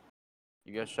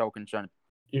 You're so concerned.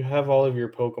 You have all of your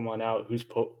Pokemon out. Whose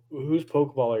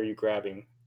Pokeball are you grabbing?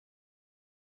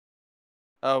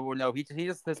 Oh well, no, he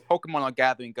just his Pokemon are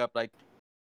gathering up. Like,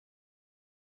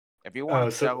 if you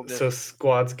want to settle this, so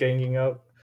squad's ganging up?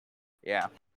 yeah.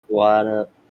 What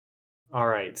up?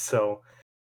 Alright, so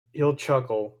he'll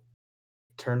chuckle,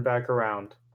 turn back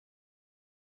around,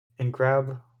 and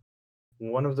grab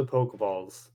one of the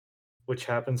Pokeballs, which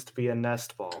happens to be a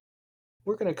nest ball.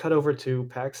 We're gonna cut over to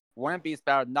Pax. Wouldn't be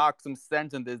about to knock some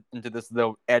sense into this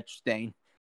little edge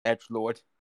lord.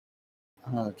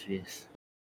 Oh jeez.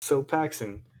 So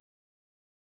Paxton,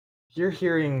 you're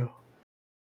hearing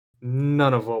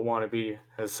none of what Wannabe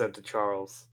has said to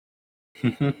Charles,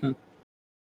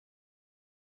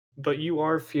 but you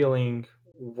are feeling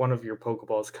one of your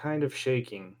Pokeballs kind of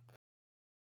shaking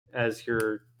as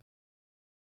you're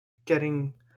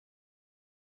getting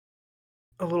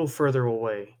a little further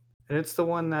away. And it's the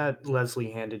one that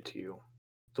Leslie handed to you,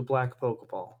 the black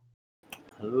Pokeball.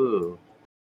 Ooh.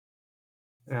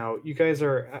 Now, you guys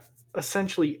are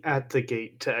essentially at the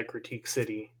gate to Ekritique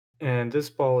City, and this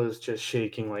ball is just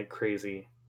shaking like crazy.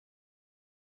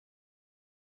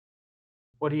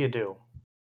 What do you do?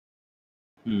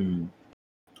 I'm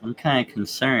kind of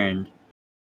concerned.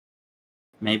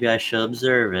 Maybe I should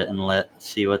observe it and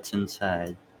see what's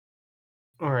inside.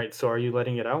 Alright, so are you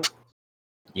letting it out?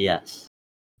 Yes.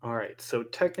 Alright, so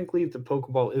technically the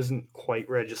Pokeball isn't quite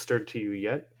registered to you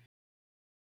yet.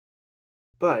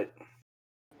 But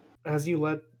as you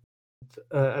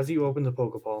open the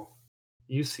Pokeball,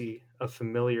 you see a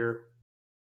familiar,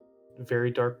 very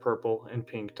dark purple and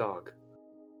pink dog.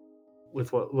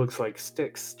 with what looks like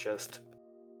sticks just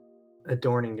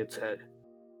adorning its head.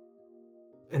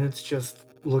 And it's just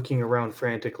looking around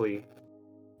frantically,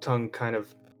 tongue kind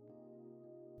of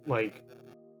like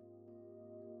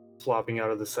flopping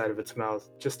out of the side of its mouth,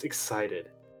 just excited.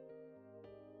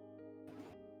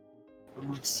 Oh,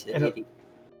 And Sadie.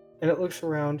 it looks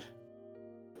around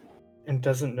and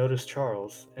doesn't notice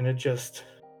Charles, and it just,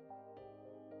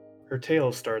 her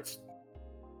tail starts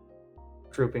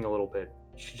drooping a little bit.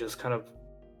 She just kind of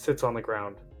sits on the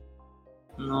ground.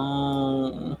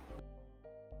 No.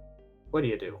 What do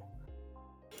you do?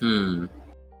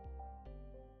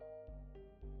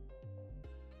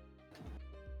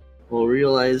 Well,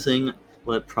 realizing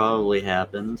what probably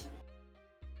happened,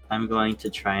 I'm going to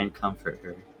try and comfort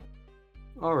her.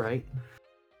 All right.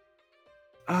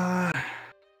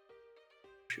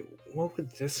 What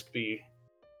would this be?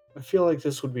 I feel like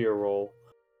this would be a roll.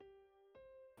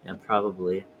 Yeah,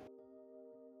 probably.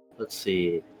 Let's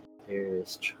see.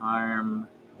 There's charm.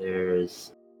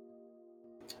 There's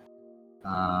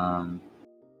the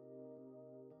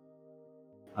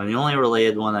only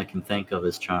related one I can think of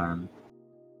is charm.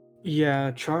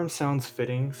 Yeah, charm sounds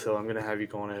fitting, so I'm gonna have you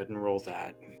go on ahead and roll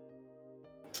that.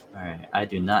 Alright, I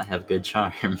do not have good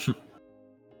charm.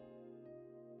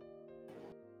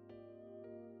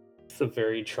 It's a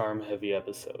very charm-heavy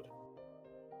episode.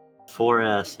 4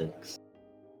 out of 6.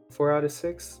 4 out of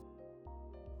 6?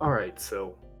 Alright,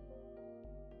 so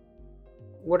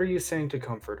what are you saying to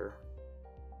comfort her?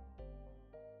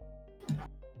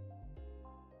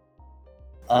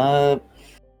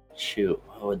 Shoot,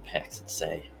 what would Paxton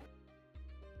say?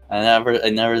 I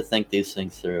never think these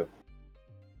things through.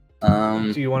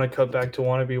 Do you want to cut back to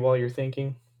Wannabe while you're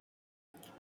thinking?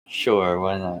 Sure,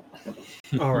 why not?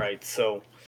 Alright, so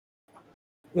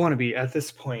Wannabe, at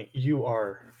this point, you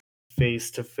are face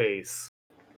to face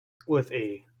with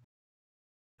a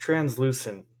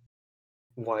translucent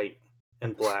white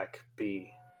and black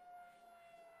bee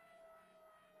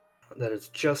that has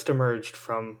just emerged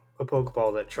from a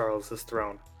Pokeball that Charles has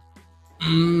thrown.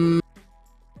 Do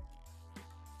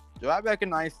I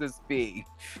recognize this bee?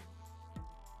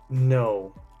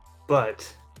 No, but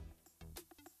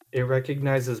it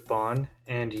recognizes Bon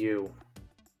and you.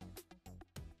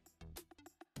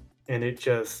 And it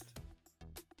just,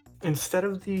 instead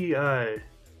of the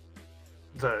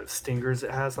stingers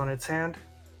it has on its hand,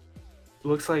 it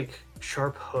looks like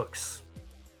sharp hooks.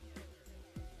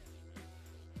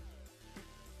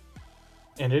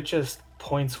 And it just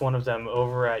points one of them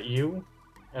over at you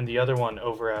and the other one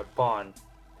over at Bon.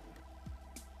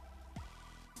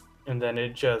 And then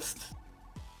it just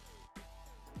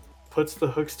puts the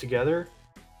hooks together,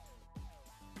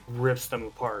 rips them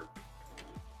apart.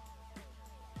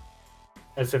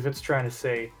 As if it's trying to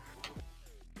say,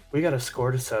 we got a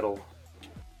score to settle.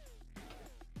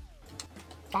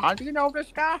 Bon, do you know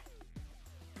this guy?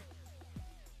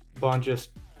 Bon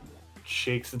just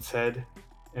shakes its head,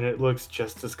 and it looks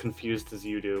just as confused as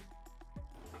you do.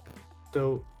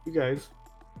 So, you guys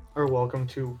are welcome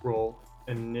to roll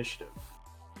initiative,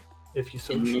 if you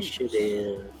so choose.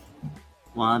 Initiative.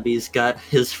 Wannabe's got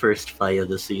his first fight of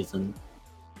the season.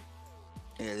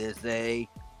 It is a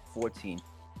 14.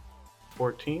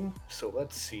 14. So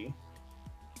let's see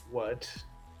what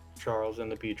Charles and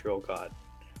the Beedrill got.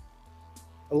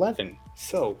 11.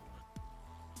 So,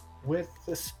 with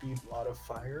the speed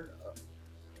modifier,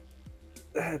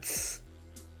 that's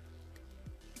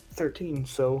 13.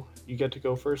 So you get to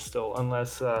go first still,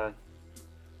 unless. Oh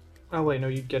wait, no,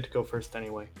 you get to go first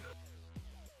anyway.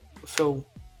 So,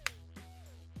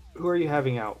 who are you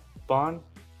having out? Bon?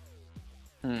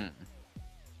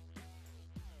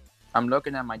 I'm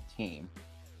looking at my team.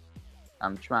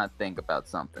 I'm trying to think about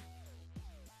something.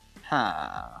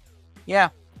 Yeah.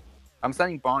 I'm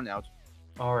sending Bon out.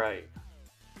 Alright.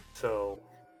 So,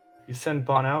 you send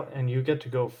Bon out and you get to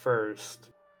go first.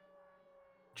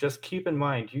 Just keep in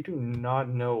mind, you do not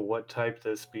know what type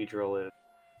this Beedrill is.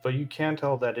 But you can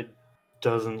tell that it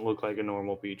doesn't look like a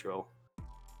normal Beedrill.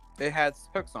 It has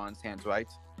hooks on its hands, right?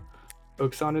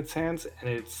 Hooks on its hands, and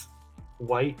it's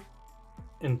white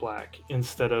and black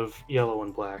instead of yellow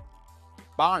and black.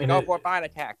 Bon, And go it- for a bite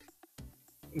attack.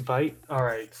 Bite?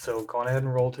 Alright, so go on ahead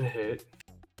and roll to hit.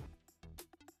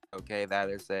 Okay, that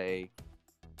is a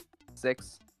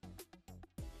 6.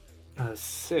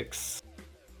 6.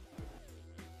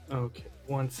 Okay,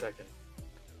 1 second.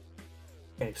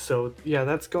 Okay, so yeah,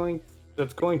 that's going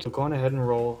to go on ahead and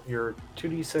roll your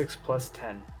 2d6 plus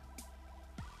 10.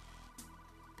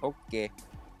 Okay.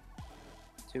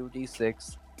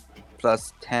 2d6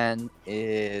 plus 10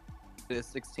 is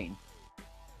 16.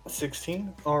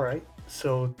 16? Alright,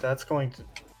 so that's going to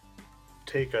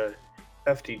take a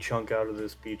hefty chunk out of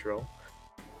this Beedrill.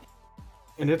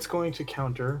 And it's going to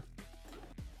counter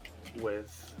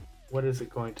with... What is it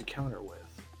going to counter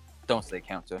with? Don't say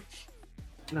counter.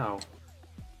 No.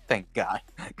 Thank God.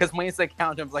 Because when you say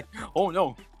counter, I'm like, oh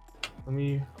no. Let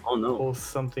me pull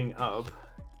something up.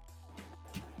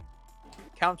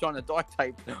 Counter on a dark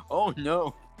type. Oh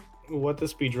no. What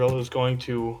this Beedrill is going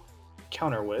to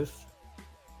counter with...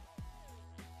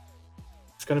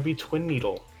 It's going to be Twin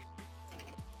Needle.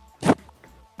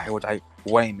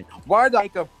 Wait a minute. Why did I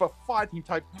make a fighting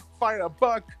type fight a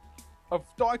bug? A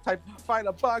dark type fight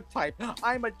a bug type?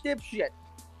 I'm a dipshit.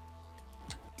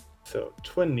 So,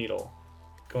 Twin Needle.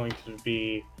 Going to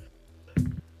be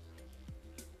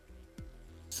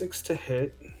 6 to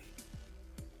hit.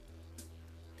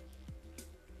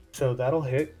 So that'll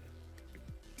hit.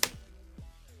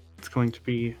 It's going to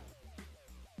be...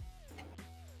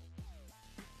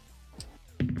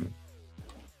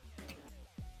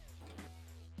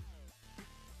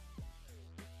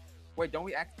 Wait, don't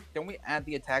we add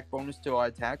the attack bonus to our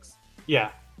attacks? Yeah.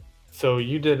 So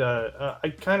you did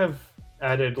I kind of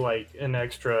added like an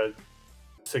extra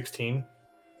 16.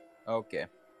 Okay.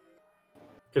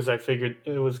 Because I figured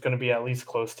it was going to be at least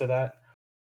close to that.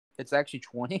 It's actually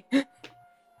 20.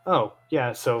 Oh,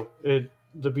 yeah, so the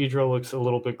Beedrill looks a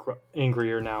little bit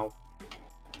angrier now.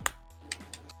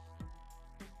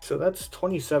 So that's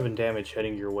 27 damage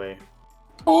heading your way.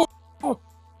 Oh!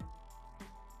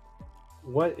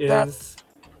 What is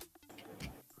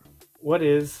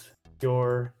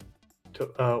your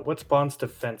what's Bond's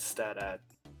defense stat at?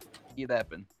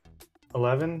 11.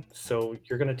 11, so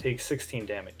you're going to take 16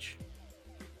 damage.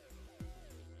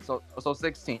 So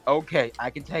 16. Okay,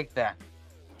 I can take that.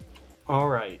 All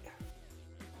right.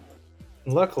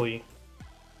 Luckily,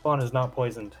 Bond is not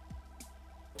poisoned.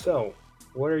 So,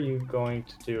 what are you going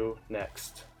to do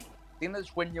next? I think the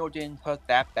Twin Needle didn't hurt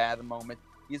that bad at the moment.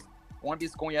 He's one of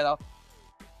these going out.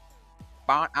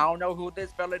 I don't know who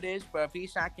this fella is, but if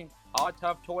he's acting all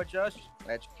tough towards us,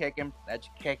 let's kick him. Let's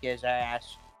kick his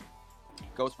ass.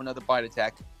 Goes for another bite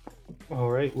attack. All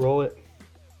right, roll it.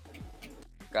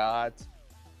 God.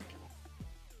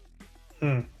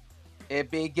 It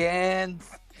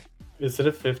begins. Is it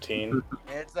a 15?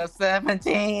 It's a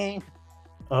 17.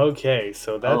 Okay,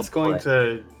 so that's going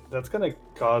to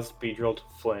cause Beedrill to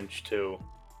flinch too.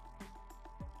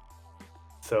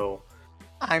 So.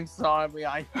 I'm sorry,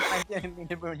 I didn't mean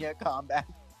to ruin your combat.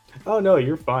 Oh no,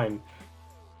 you're fine.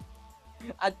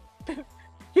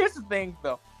 Here's the thing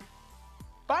though.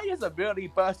 Bite is a really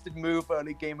busted move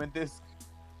early game in this.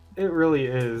 It really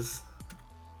is.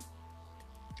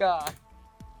 God.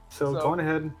 So go on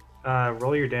ahead,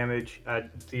 roll your damage, add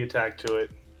the attack to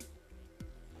it.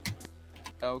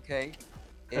 Okay.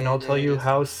 And I'll tell you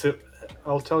how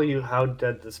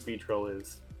dead this Beedrill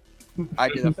is. I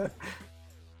did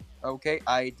Okay,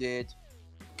 I did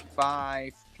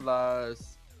 5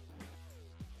 plus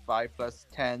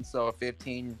 10, so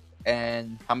 15.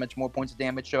 And how much more points of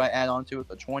damage should I add on to it?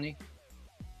 The 20?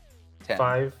 10.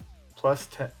 5 plus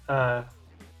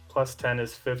 10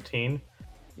 is 15.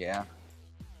 Yeah.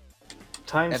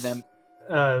 Times and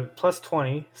then plus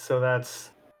 20, so that's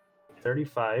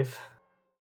 35.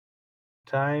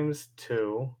 Times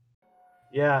 2.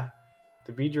 Yeah,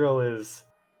 the Beedrill is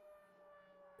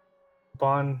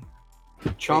Bond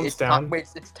chomps down.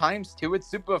 It's times 2. It's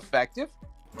super effective.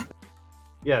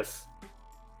 Yes.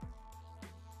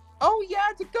 Oh yeah,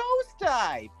 it's a ghost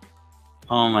type.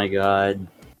 Oh my god.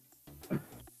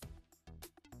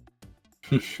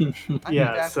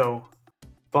 Yeah, so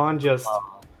Bond just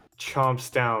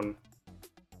chomps down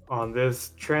on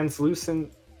this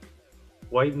translucent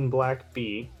white and black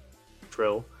bee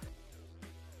drill,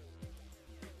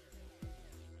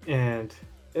 and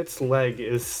its leg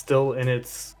is still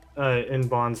in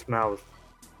Bond's mouth.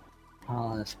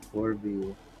 Oh, that's poor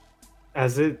bee.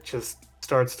 As it just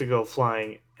starts to go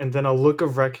flying, and then a look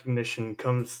of recognition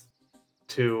comes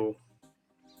to,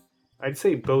 I'd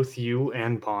say, both you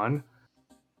and Bond,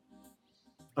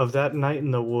 of that night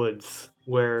in the woods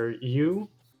where you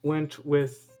went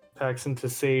with Paxton to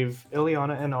save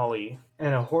Ileana and Ollie,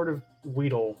 and a horde of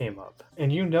Weedle came up.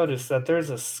 And you notice that there's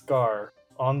a scar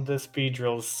on this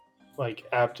Beedrill's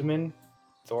abdomen,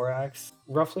 thorax,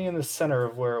 roughly in the center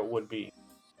of where it would be.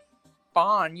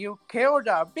 Bond, you killed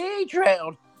a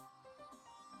Beedrill.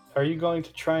 Are you going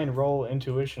to try and roll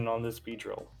intuition on this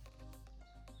Beedrill?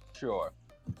 Sure.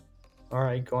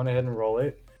 Alright, go on ahead and roll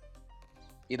it.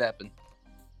 11.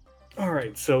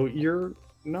 Alright, so you're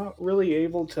not really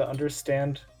able to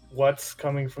understand what's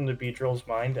coming from the Beedrill's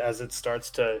mind as it starts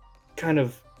to kind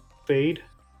of fade.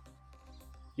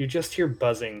 You just hear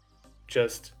buzzing,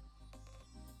 just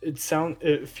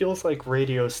It feels like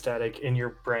radio static in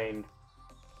your brain,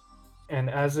 and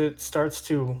as it starts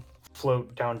to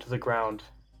float down to the ground,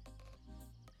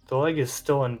 the leg is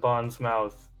still in Bond's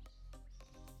mouth,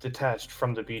 detached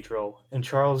from the beedrill, and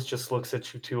Charles just looks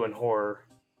at you two in horror.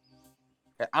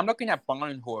 I'm looking at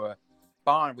Bond in horror.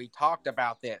 Bond, we talked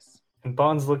about this. And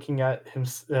Bond's looking at him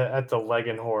at the leg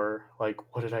in horror,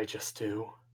 like, what did I just do?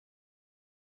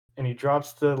 And he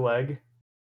drops the leg.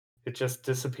 It just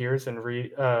disappears and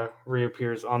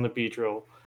reappears on the beedrill.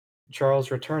 Charles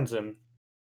returns him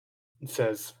and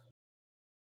says,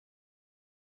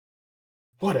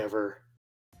 whatever.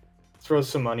 Throws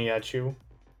some money at you,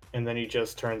 and then he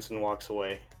just turns and walks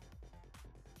away.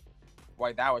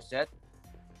 Wait, that was it?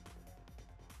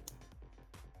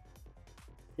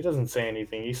 He doesn't say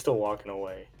anything. He's still walking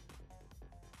away.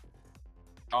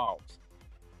 Oh.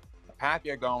 The path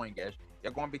you're going is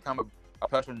you're going to become a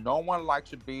person no one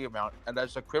likes to be around, and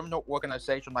there's a criminal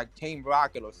organization like Team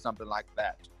Rocket or something like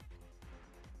that.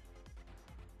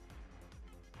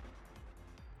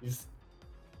 He's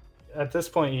at this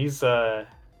point he's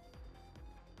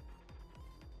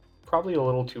probably a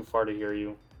little too far to hear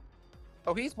you.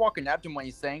 Oh, he's walking after him when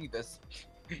he's saying this.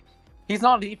 He's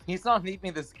not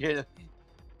leaving this kid,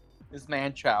 this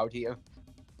man-child here.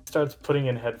 Starts putting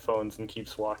in headphones and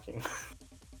keeps walking.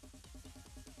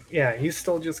 Yeah, he's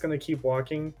still just gonna keep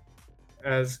walking,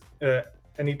 and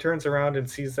he turns around and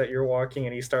sees that you're walking,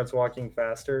 and he starts walking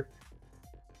faster.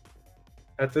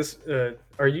 At this,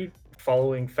 are you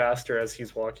following faster as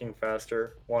he's walking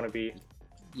faster, wannabe?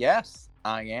 Yes,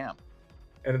 I am.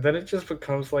 And then it just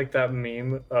becomes like that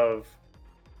meme of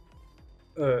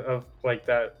like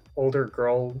that older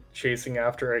girl chasing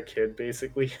after a kid,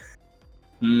 basically.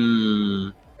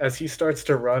 As he starts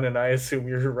to run, and I assume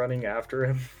you're running after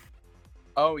him.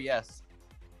 Oh yes.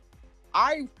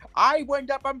 I went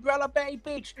up Umbrella Bay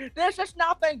Beach. This is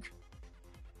nothing.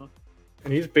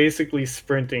 And he's basically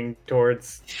sprinting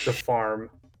towards the farm.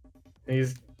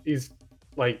 And he's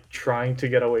like trying to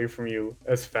get away from you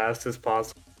as fast as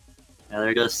possible. Yeah,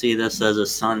 they're gonna see this as a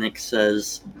Sonic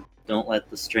says, "Don't let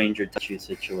the stranger touch you"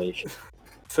 situation.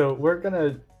 So we're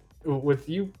gonna, with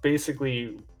you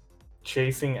basically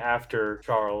chasing after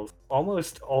Charles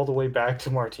almost all the way back to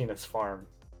Martinez Farm,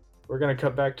 we're gonna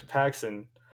cut back to Paxton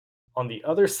on the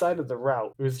other side of the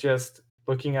route, who's just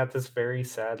looking at this very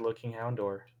sad-looking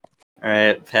Houndor.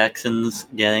 Alright, Paxton's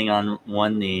getting on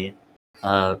one knee,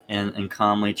 and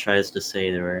calmly tries to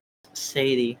say to her,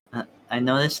 Sadie, I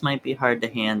know this might be hard to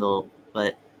handle,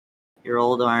 but your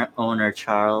old owner,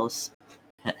 Charles,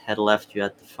 had left you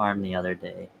at the farm the other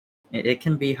day. It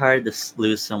can be hard to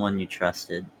lose someone you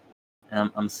trusted.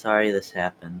 And I'm sorry this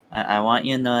happened. I want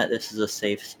you to know that this is a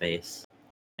safe space.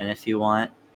 And if you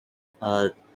want,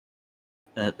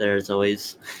 there's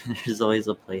always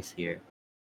a place here.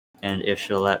 And if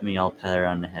she'll let me, I'll pet her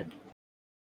on the head.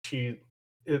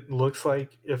 It looks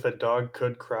like if a dog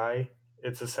could cry,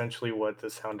 it's essentially what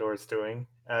this Houndor is doing,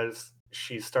 as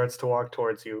she starts to walk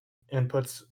towards you and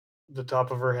puts the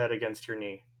top of her head against your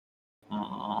knee.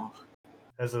 Aww.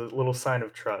 As a little sign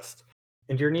of trust.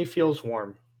 And your knee feels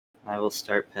warm. I will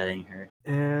start petting her.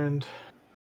 And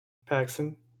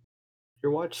Paxton,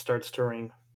 your watch starts to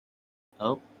ring.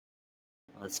 Oh,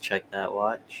 let's check that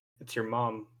watch. It's your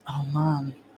mom. Oh,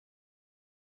 Mom.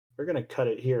 We're gonna cut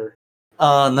it here.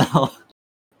 Oh, no.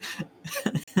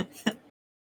 Okay.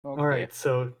 Alright,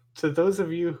 so to those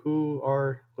of you who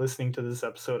are listening to this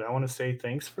episode, I want to say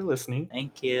thanks for listening.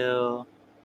 Thank you.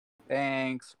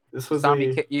 Thanks. This was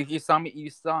you saw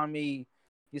me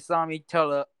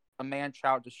tell a man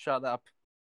child to shut up.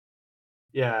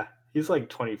 Yeah, he's like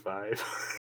 25.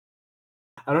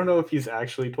 I don't know if he's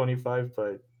actually 25,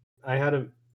 but I had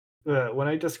him when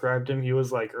I described him, he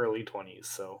was like early 20s,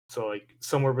 so like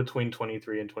somewhere between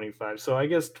 23 and 25. So I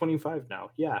guess 25 now.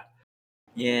 Yeah.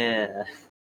 Yeah.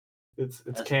 It's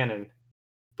canon.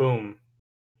 Boom.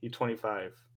 He's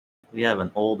 25. We have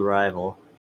an old rival.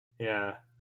 Yeah.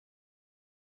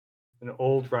 An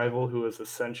old rival who is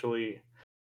essentially...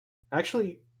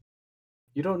 Actually,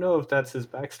 you don't know if that's his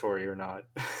backstory or not.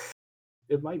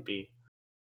 It might be.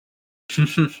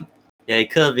 Yeah, he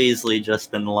could have easily just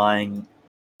been lying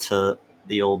to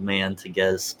the old man to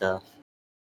get his stuff.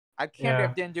 I can't believe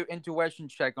I didn't do intuition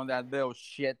check on that little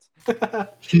shit.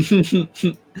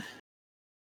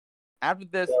 After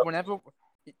this, whenever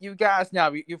you guys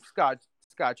now, you've Scott,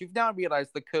 you've now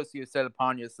realized the curse you set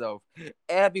upon yourself.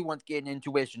 Everyone's getting an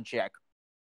intuition check.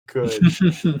 Good.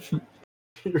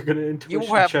 You're gonna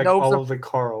intuition check all of the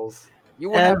Carls.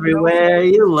 Everywhere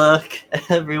you look,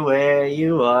 everywhere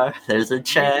you are, there's a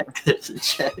check. There's a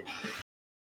check.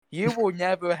 You will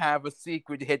never have a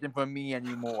secret hidden from me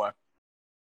anymore.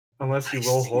 Unless you I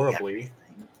roll see horribly. everything.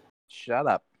 Shut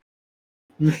up.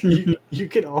 You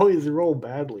can always roll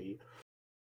badly.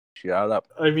 Shut up.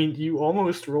 I mean, you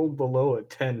almost rolled below a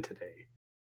 10 today.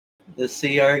 You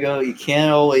see, Argo, you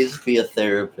can't always be a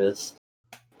therapist.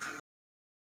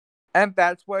 And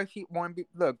that's where Warren B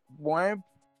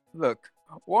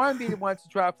wants to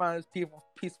try to find his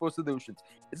peaceful solutions.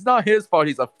 It's not his fault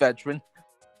he's a veteran.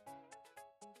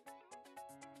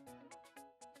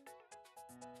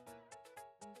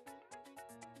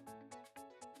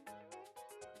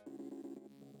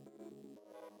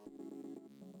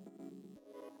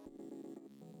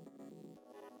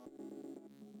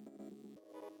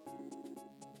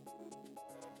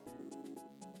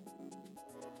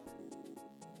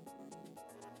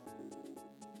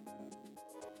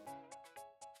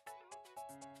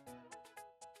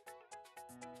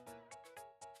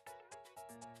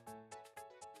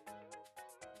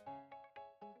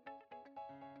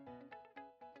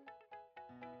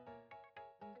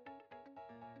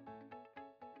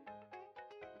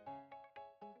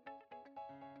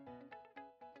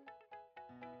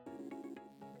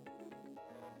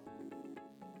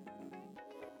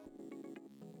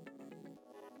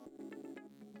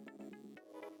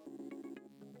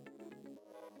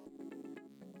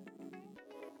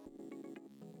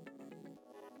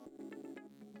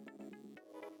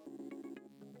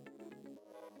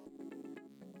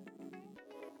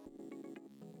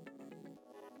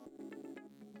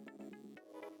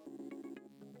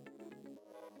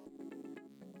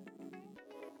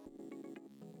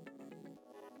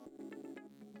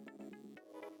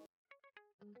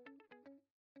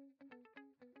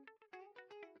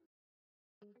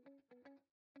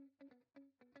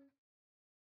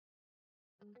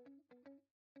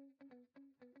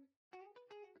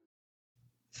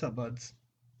 What's up, buds?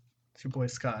 It's your boy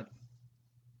Scott.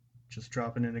 Just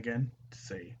dropping in again to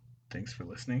say thanks for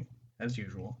listening, as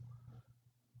usual.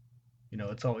 You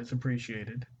know, it's always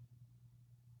appreciated.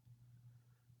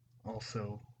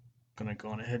 Also, gonna go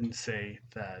on ahead and say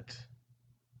that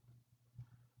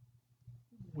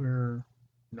we're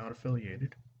not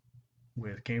affiliated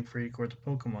with Game Freak or the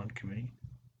Pokemon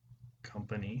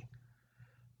company.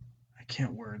 I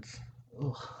can't words.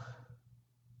 Ugh.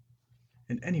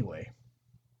 And anyway,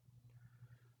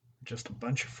 just a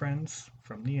bunch of friends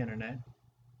from the internet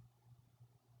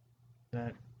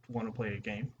that want to play a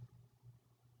game,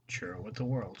 share it with the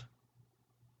world.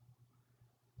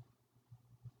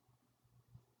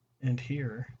 And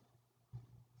here,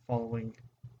 following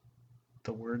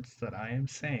the words that I am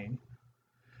saying,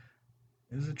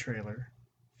 is a trailer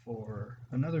for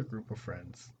another group of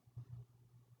friends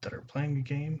that are playing a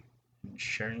game and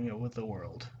sharing it with the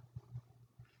world.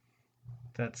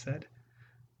 That said,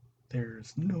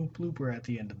 there's no blooper at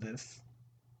the end of this,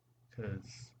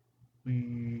 because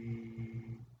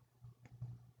we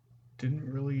didn't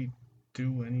really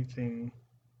do anything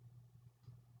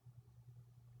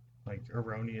like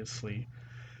erroneously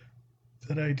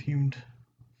that I deemed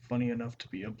funny enough to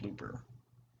be a blooper.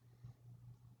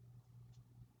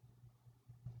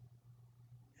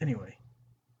 Anyway,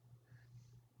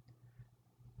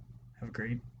 have a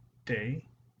great day,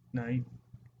 night,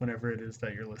 whenever it is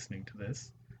that you're listening to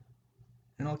this,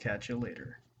 and I'll catch you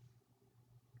later.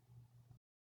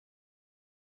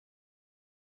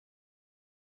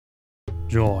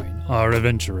 Join our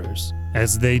adventurers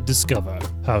as they discover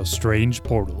how strange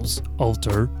portals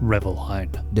alter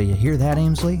Revelheim. Do you hear that,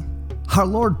 Amesley? Our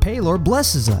Lord Paylor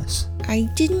blesses us. I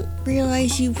didn't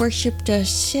realize you worshipped a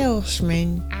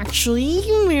salesman. Actually,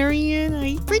 Marion,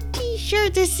 I'm pretty sure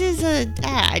this is an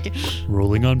ad.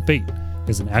 Rolling on Fate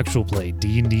is an actual play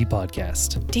D&D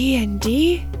podcast.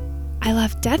 D&D? I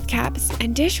love death caps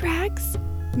and dish rags.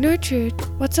 Nurtured,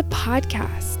 what's a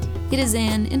podcast? It is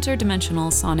an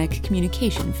interdimensional sonic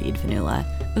communication feed, Vanilla.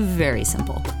 Very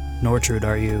simple. Nortrude,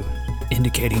 are you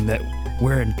indicating that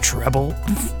we're in trouble?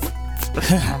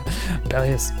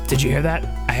 Bellius, did you hear that?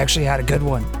 I actually had a good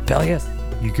one. Bellius?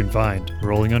 You can find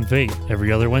Rolling on Fate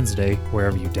every other Wednesday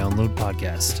wherever you download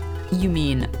podcasts. You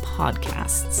mean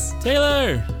podcasts.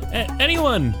 Taylor!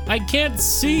 Anyone! I can't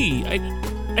see!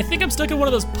 I think I'm stuck in one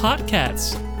of those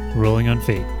podcasts. Rolling on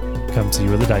Fate. Come see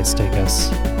where the dice take us.